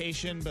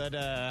hesitation, but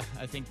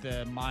I think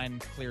the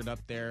mind cleared up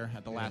there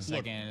at the last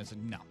second. And it's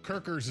no.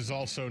 Kirkers is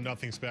also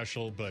nothing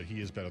special, but he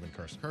is better than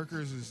Carson.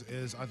 Kirkers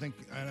is I think,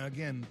 and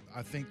again,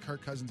 I think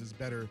Kirk Cousins is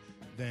better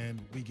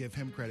than we give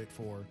him credit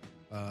for.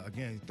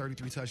 Again,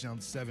 33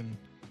 touchdowns, 7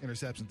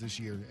 interceptions this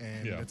year,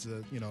 and that's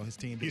his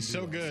team. He's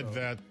so good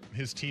that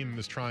his team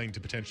is trying to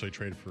potentially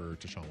trade for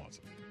Deshaun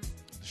Watson.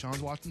 Deshaun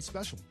Watson's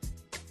special.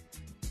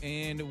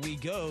 And we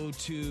go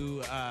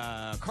to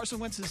Carson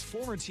Wentz's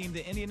former team,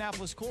 the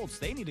Indianapolis Colts.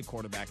 They need a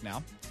quarterback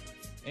now.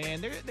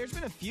 And there's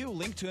been a few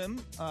linked to him,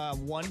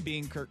 one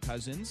being Kirk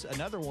Cousins.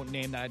 Another one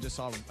name that I just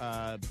saw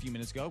a few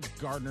minutes ago,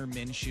 Gardner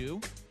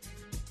Minshew.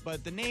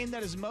 But the name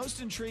that is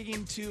most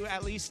intriguing to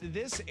at least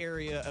this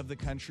area of the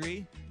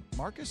country,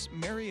 Marcus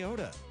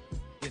Mariota.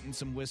 Getting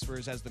some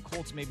whispers as the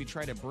Colts maybe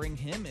try to bring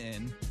him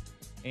in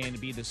and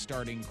be the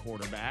starting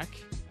quarterback.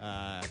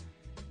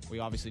 We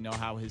obviously know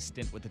how his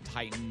stint with the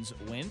Titans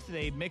went.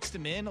 They mixed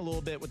him in a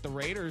little bit with the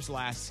Raiders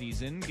last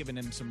season, giving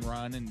him some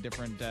run in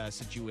different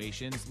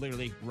situations,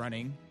 literally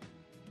running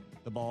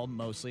the ball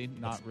mostly,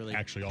 not That's really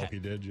actually all he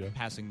did, yeah.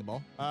 Passing the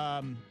ball.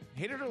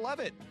 Hate it or love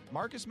it,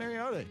 Marcus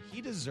Mariota,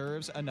 he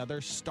deserves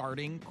another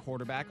starting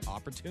quarterback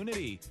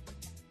opportunity.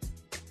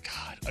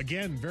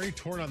 Again, very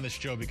torn on this,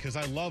 Joe, because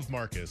I love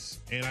Marcus,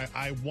 and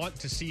I want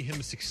to see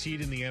him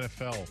succeed in the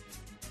NFL.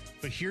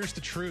 But here's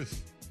the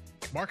truth.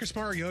 Marcus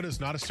Mariota is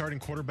not a starting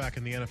quarterback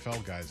in the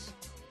NFL, guys.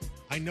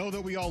 I know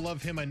that we all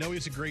love him. I know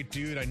he's a great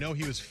dude. I know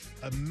he was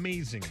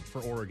amazing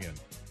for Oregon.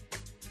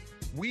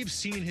 We've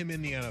seen him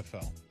in the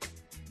NFL.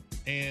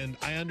 And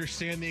I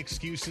understand the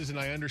excuses, and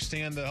I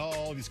understand that,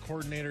 all these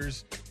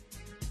coordinators.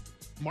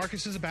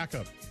 Marcus is a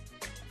backup.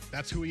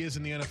 That's who he is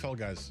in the NFL,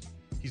 guys.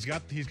 He's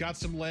got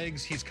some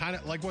legs. He's kind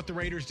of like what the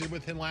Raiders did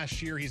with him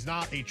last year. He's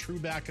not a true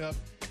backup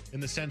in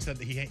the sense that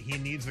he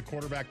needs the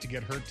quarterback to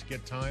get hurt to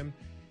get time.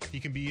 He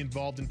can be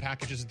involved in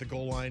packages at the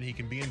goal line. He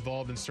can be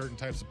involved in certain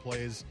types of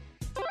plays.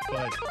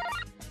 But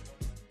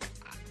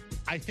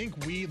I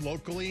think we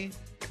locally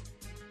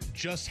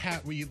just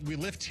we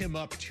lift him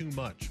up too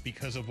much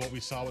because of what we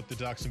saw with the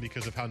Ducks and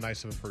because of how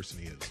nice of a person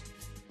he is.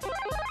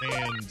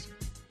 And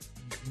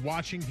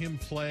watching him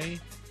play,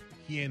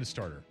 he ain't a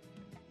starter.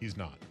 He's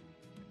not.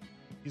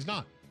 He's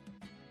not.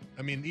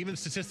 I mean, even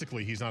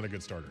statistically, he's not a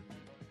good starter.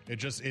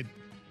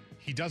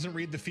 He doesn't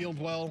read the field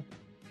well.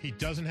 He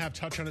doesn't have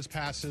touch on his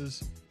passes.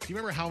 Do you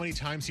remember how many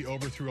times he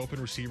overthrew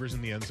open receivers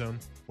in the end zone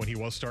when he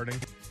was starting?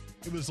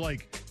 It was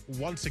like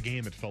once a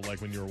game, it felt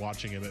like when you were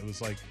watching him. It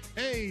was like,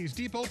 hey, he's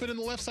deep open in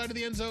the left side of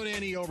the end zone,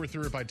 and he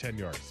overthrew it by 10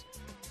 yards.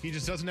 He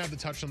just doesn't have the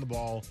touch on the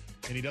ball,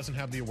 and he doesn't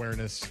have the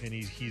awareness, and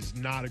he's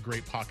not a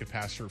great pocket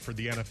passer for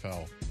the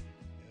NFL.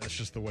 That's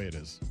just the way it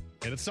is.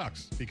 And it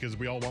sucks because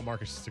we all want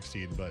Marcus to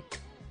succeed, but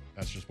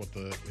that's just what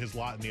his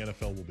lot in the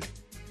NFL will be.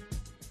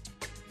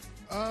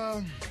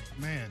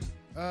 Man.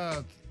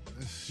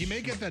 He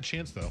may get that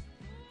chance, though.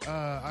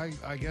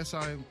 I guess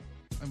am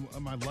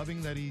I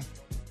loving that he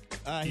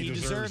He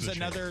deserves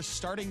another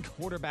starting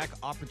quarterback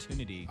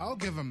opportunity. I'll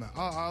give him that.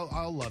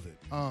 I'll love it.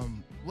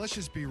 Let's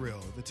just be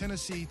real. The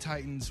Tennessee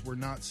Titans were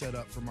not set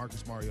up for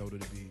Marcus Mariota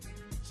to be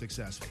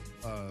successful.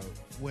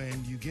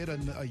 When you get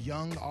a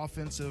young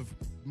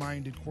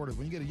offensive-minded quarterback,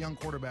 when you get a young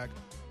quarterback,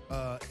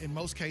 in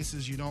most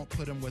cases, you don't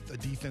put him with a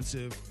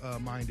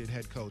defensive-minded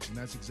head coach, and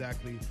that's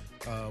exactly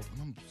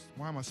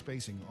why am I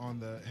spacing on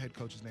the head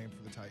coach's name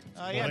for the Titans?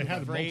 They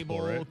had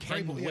Vrabel, right?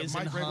 Ken Wisenhunt.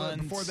 Mike Vrabel.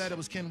 Before that, it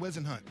was Ken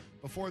Wisenhunt.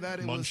 Before that,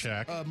 it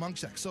Munchak. was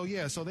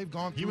Munchak. So they've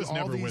gone through He was all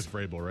never these, with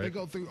Vrabel, right? They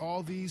go through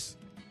all these.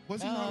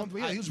 Was he not?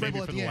 Yeah, he was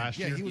Vrabel at the end.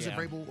 Yeah, he was a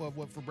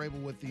Vrabel for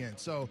Vrabel at the end.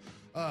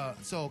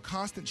 So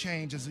constant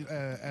change as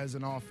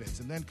an offense,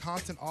 and then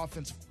constant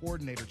offensive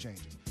coordinator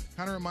changes.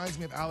 Kind of reminds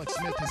me of Alex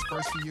Smith his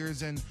first few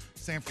years in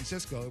San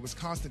Francisco. It was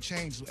constant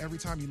change. So every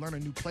time you learn a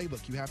new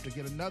playbook, you have to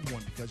get another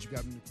one because you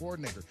got a new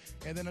coordinator,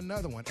 and then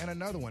another one, and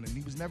another one. And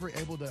he was never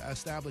able to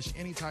establish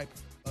any type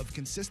of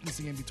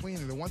consistency in between.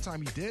 And the one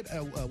time he did,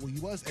 he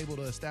was able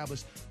to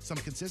establish some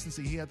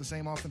consistency. He had the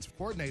same offensive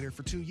coordinator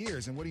for 2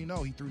 years. And what do you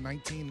know? He threw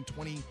 19 and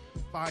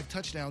 25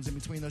 touchdowns in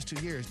between those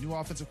 2 years. New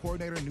offensive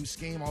coordinator, new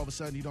scheme. All of a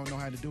sudden, you don't know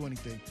how to do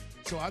anything.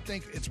 So I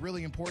think it's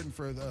really important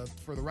for the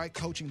right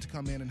coaching to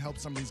come in and help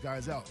some of these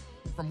guys out.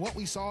 From what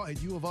we saw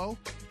at U of O,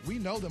 we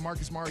know that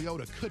Marcus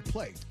Mariota could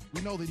play.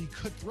 We know that he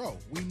could throw.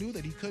 We knew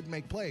that he could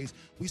make plays.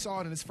 We saw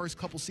it in his first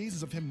couple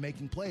seasons of him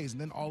making plays,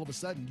 and then all of a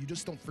sudden, you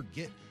just don't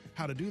forget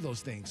how to do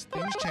those things.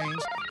 Things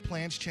change,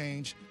 plans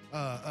change,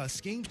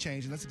 schemes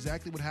change, and that's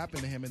exactly what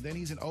happened to him. And then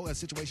he's in a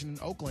situation in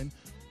Oakland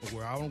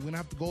where we're going to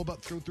have to go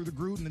through the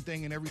Gruden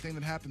thing and everything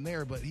that happened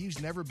there, but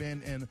he's never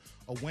been in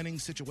a winning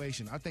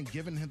situation. I think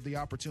giving him the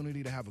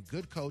opportunity to have a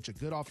good coach, a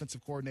good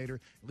offensive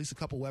coordinator, at least a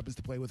couple weapons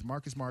to play with,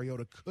 Marcus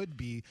Mariota could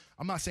be,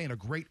 I'm not saying a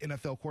great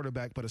NFL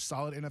quarterback, but a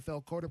solid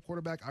NFL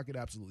quarterback, I could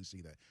absolutely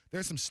see that.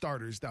 There's some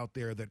starters out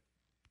there that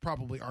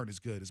probably aren't as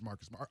good as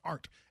Marcus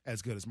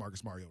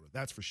Mariota.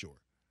 That's for sure.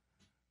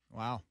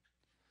 Wow.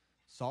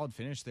 Solid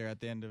finish there at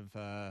the end of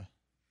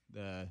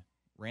the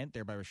rant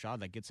there by Rashad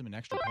that gets him an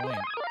extra point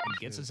and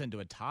gets us into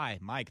a tie.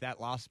 Mike, that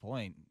lost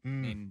point, I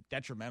mean,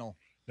 detrimental.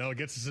 No, it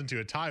gets us into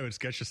a tie, which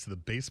gets us to the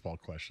baseball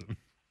question.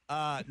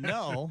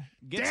 No,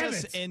 gets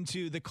us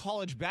into the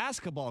college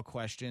basketball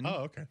question.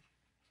 Oh,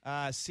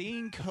 okay.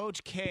 Seeing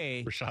Coach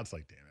K Rashad's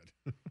like, damn it.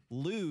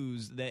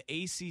 lose the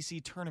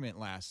ACC tournament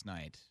last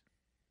night.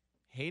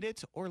 Hate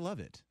it or love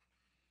it?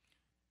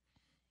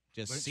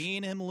 Just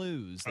seeing him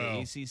lose the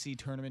ACC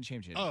tournament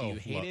championship. Do you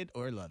hate it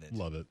or love it?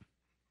 Love it.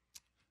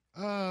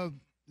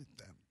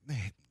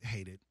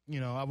 Hate it. You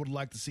know, I would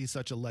like to see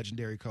such a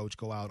legendary coach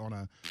go out on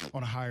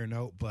a higher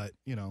note, but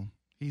you know,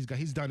 he's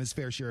done his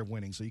fair share of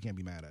winning, so you can't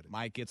be mad at it.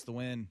 Mike gets the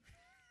win.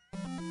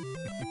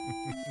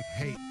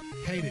 Hate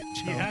it.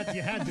 Joe.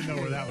 You had to know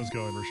where that was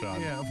going,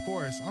 Rashad. Yeah, of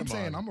course. I'm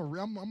saying I'm a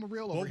real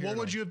over here. What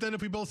would you have done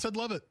if we both said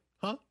love it?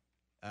 Huh?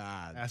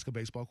 Ask a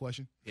baseball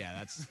question.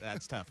 Yeah,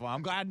 that's tough. Well,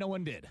 I'm glad no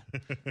one did.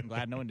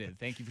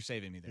 Thank you for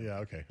saving me there. Yeah,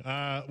 okay.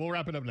 We'll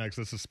wrap it up next.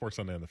 This is Sports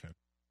Sunday on the Fan.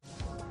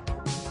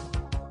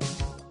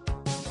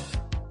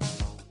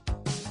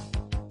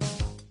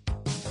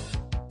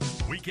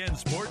 Weekend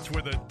sports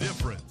with a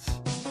difference.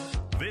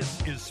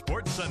 This is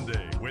Sports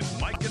Sunday with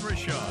Mike and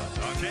Rashad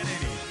on 1080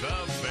 The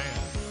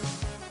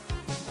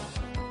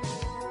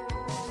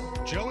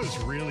Fan. Joe is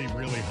really,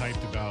 really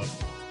hyped about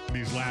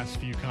these last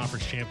few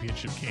conference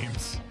championship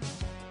games.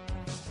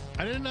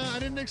 I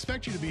didn't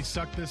expect you to be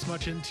sucked this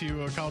much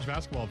into college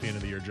basketball at the end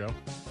of the year, Joe.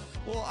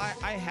 Well,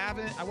 I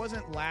haven't. I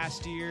wasn't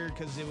last year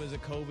because it was a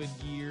COVID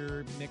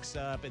year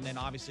mix-up, and then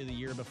obviously the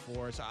year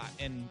before. So,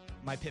 and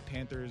my Pitt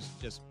Panthers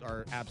just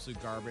are absolute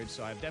garbage.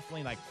 So I've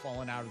definitely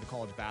fallen out of the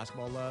college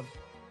basketball love.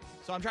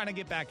 So I'm trying to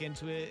get back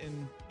into it,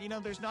 and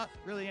there's not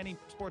really any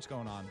sports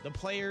going on. The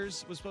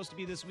Players was supposed to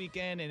be this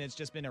weekend, and it's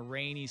just been a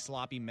rainy,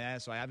 sloppy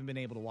mess. So I haven't been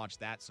able to watch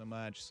that so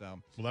much. So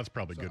well, that's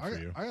probably good for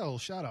you. I got a little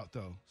shout out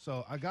though.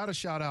 So I got a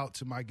shout out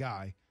to my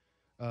guy.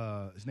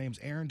 His name's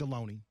Aaron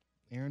Deloney.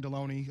 Aaron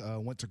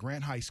Deloney went to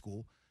Grant High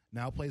School,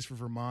 now plays for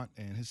Vermont,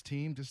 and his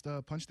team just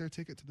punched their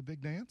ticket to the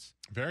big dance.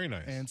 Very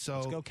nice. And so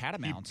let's go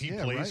Catamounts. He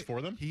plays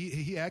for them?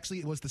 He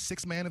actually was the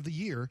sixth man of the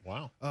year.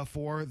 Wow.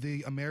 For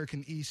the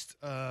American East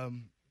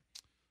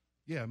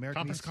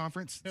East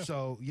Conference. Yeah.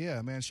 So,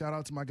 yeah, man, shout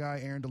out to my guy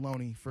Aaron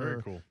Deloney.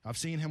 Very cool. I've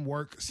seen him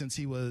work since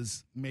he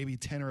was maybe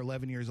 10 or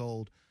 11 years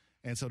old,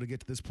 and so to get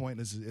to this point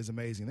is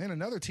amazing. Then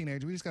another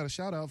teenager, we just got a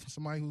shout out for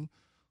somebody who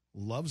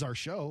loves our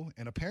show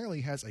and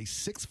apparently has a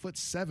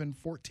 6'7",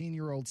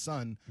 14-year-old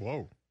son.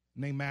 Whoa.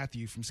 Named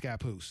Matthew from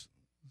Scappoose.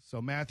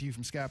 So Matthew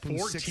from Scappoose.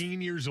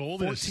 14 years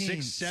old and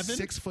 6'7"?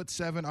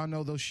 6'7". I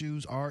know those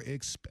shoes are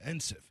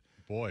expensive.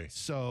 Boy.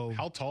 So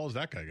how tall is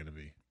that guy going to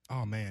be?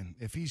 Oh man,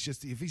 if he's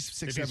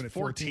 6'7" at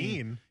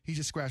 14, he's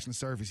just scratching the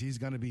surface. He's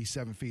going to be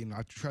 7 feet,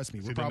 and trust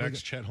me, we're probably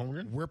next Chet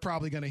Holmgren. We're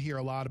probably going to hear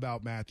a lot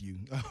about Matthew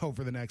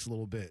over the next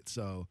little bit.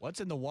 So what's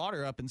in the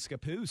water up in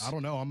Scappoose? I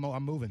don't know.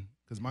 I'm moving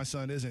because my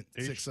son isn't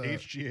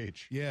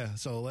HGH. Yeah,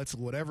 so let's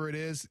whatever it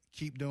is,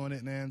 keep doing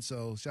it, man.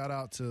 So shout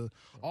out to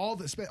all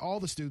the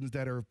students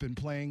that have been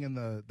playing in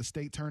the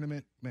state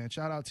tournament, man.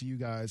 Shout out to you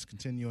guys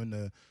continuing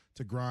to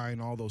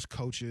grind. All those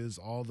coaches,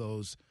 all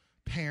those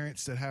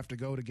parents that have to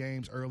go to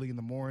games early in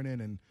the morning,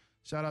 and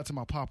shout out to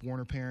my Pop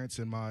Warner parents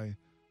and my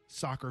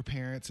soccer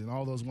parents and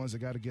all those ones that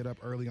got to get up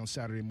early on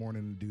Saturday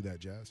morning and do that,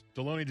 Jazz.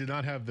 Deloney did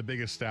not have the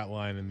biggest stat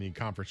line in the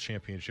conference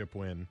championship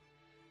win.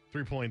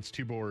 3 points,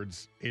 2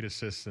 boards, 8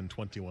 assists in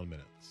 21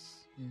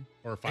 minutes.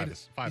 Or 5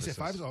 assists. You said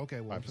 5 assists? Oh,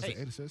 okay, well, 8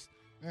 assists.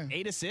 Yeah.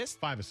 8 assists?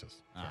 5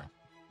 assists. Sorry.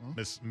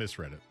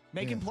 Misread it.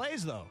 Making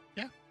plays, though.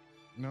 Yeah.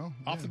 No.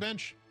 Off the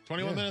bench,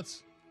 21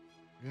 minutes.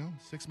 You know,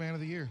 6th man of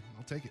the year.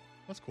 I'll take it.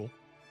 That's cool.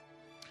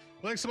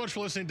 Well, thanks so much for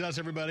listening to us,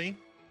 everybody.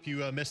 If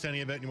you missed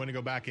any of it and you want to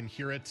go back and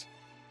hear it,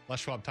 Les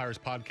Schwab Tires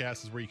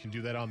Podcast is where you can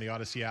do that on the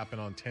Odyssey app and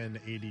on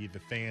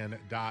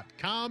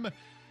 1080thefan.com.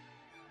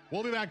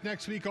 We'll be back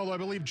next week, although I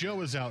believe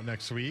Joe is out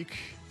next week.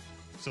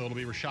 So it'll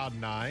be Rashad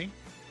and I.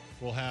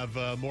 We'll have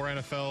more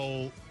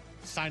NFL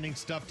signing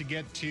stuff to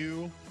get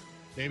to.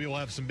 Maybe we'll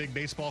have some big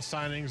baseball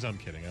signings. I'm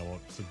kidding. I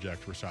won't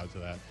subject Rashad to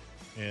that.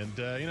 And,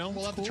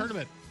 we'll have the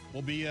tournament.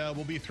 We'll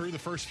be through the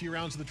first few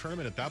rounds of the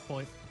tournament at that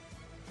point.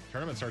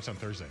 Tournament starts on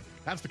Thursday.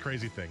 That's the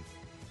crazy thing,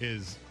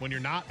 is when you're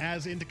not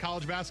as into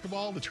college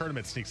basketball, the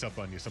tournament sneaks up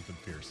on you, something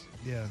fierce.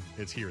 Yeah.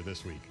 It's here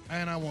this week.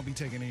 And I won't be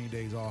taking any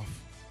days off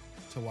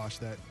to watch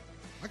that.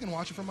 I can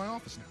watch it from my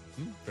office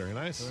now. Very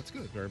nice. So that's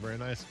good. Very, very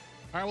nice.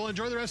 All right, well,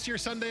 enjoy the rest of your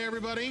Sunday,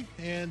 everybody.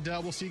 And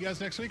we'll see you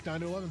guys next week, 9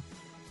 to 11.